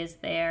Pantry is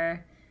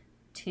there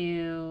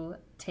to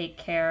take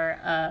care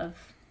of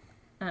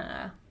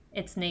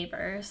its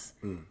neighbors.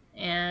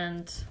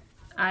 And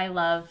I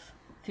love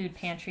food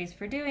pantries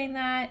for doing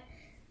that.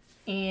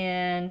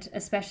 And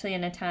especially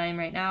in a time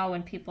right now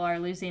when people are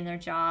losing their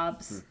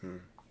jobs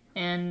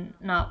and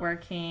not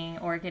working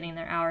or getting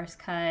their hours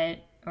cut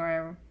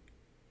or,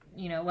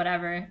 you know,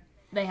 whatever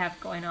they have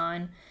going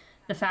on.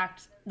 The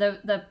fact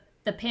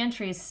the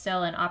pantry is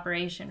still in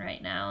operation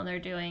right now. They're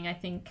doing, I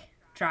think,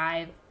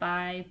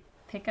 drive-by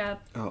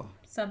pickup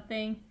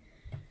something.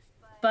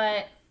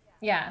 But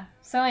yeah.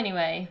 So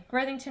anyway,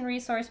 Worthington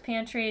Resource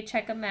Pantry,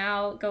 check them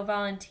out. Go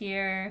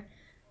volunteer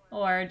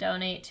or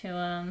donate to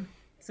them.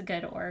 It's a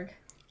good org.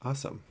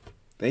 Awesome.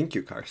 Thank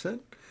you, Carson.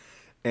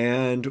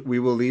 And we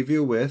will leave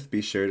you with, be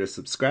sure to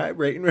subscribe,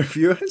 rate, and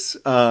review us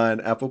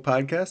on Apple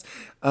Podcasts.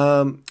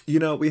 You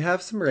know, we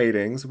have some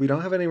ratings. We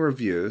don't have any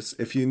reviews.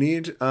 If you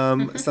need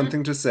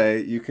something to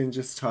say, you can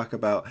just talk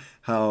about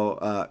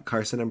how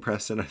Carson and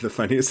Preston are the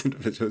funniest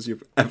individuals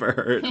you've ever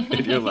heard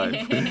in your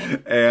life.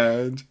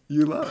 And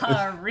you love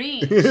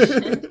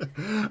it.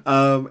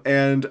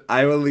 And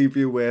I will leave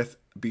you with,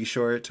 be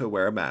sure to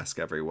wear a mask,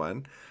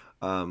 everyone.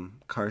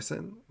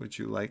 Carson, would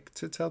you like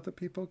to tell the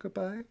people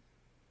goodbye?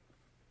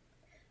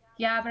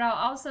 Yeah, but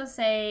I'll also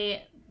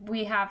say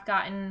we have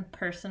gotten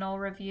personal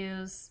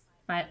reviews.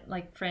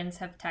 Like friends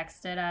have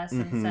texted us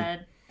and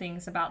said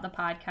things about the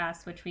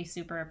podcast, which we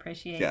super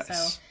appreciate. Yes.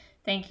 So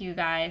thank you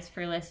guys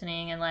for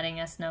listening and letting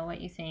us know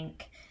what you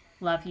think.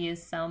 Love you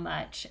so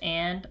much,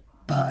 and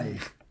bye.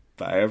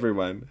 Bye,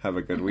 everyone. Have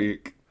a good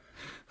week.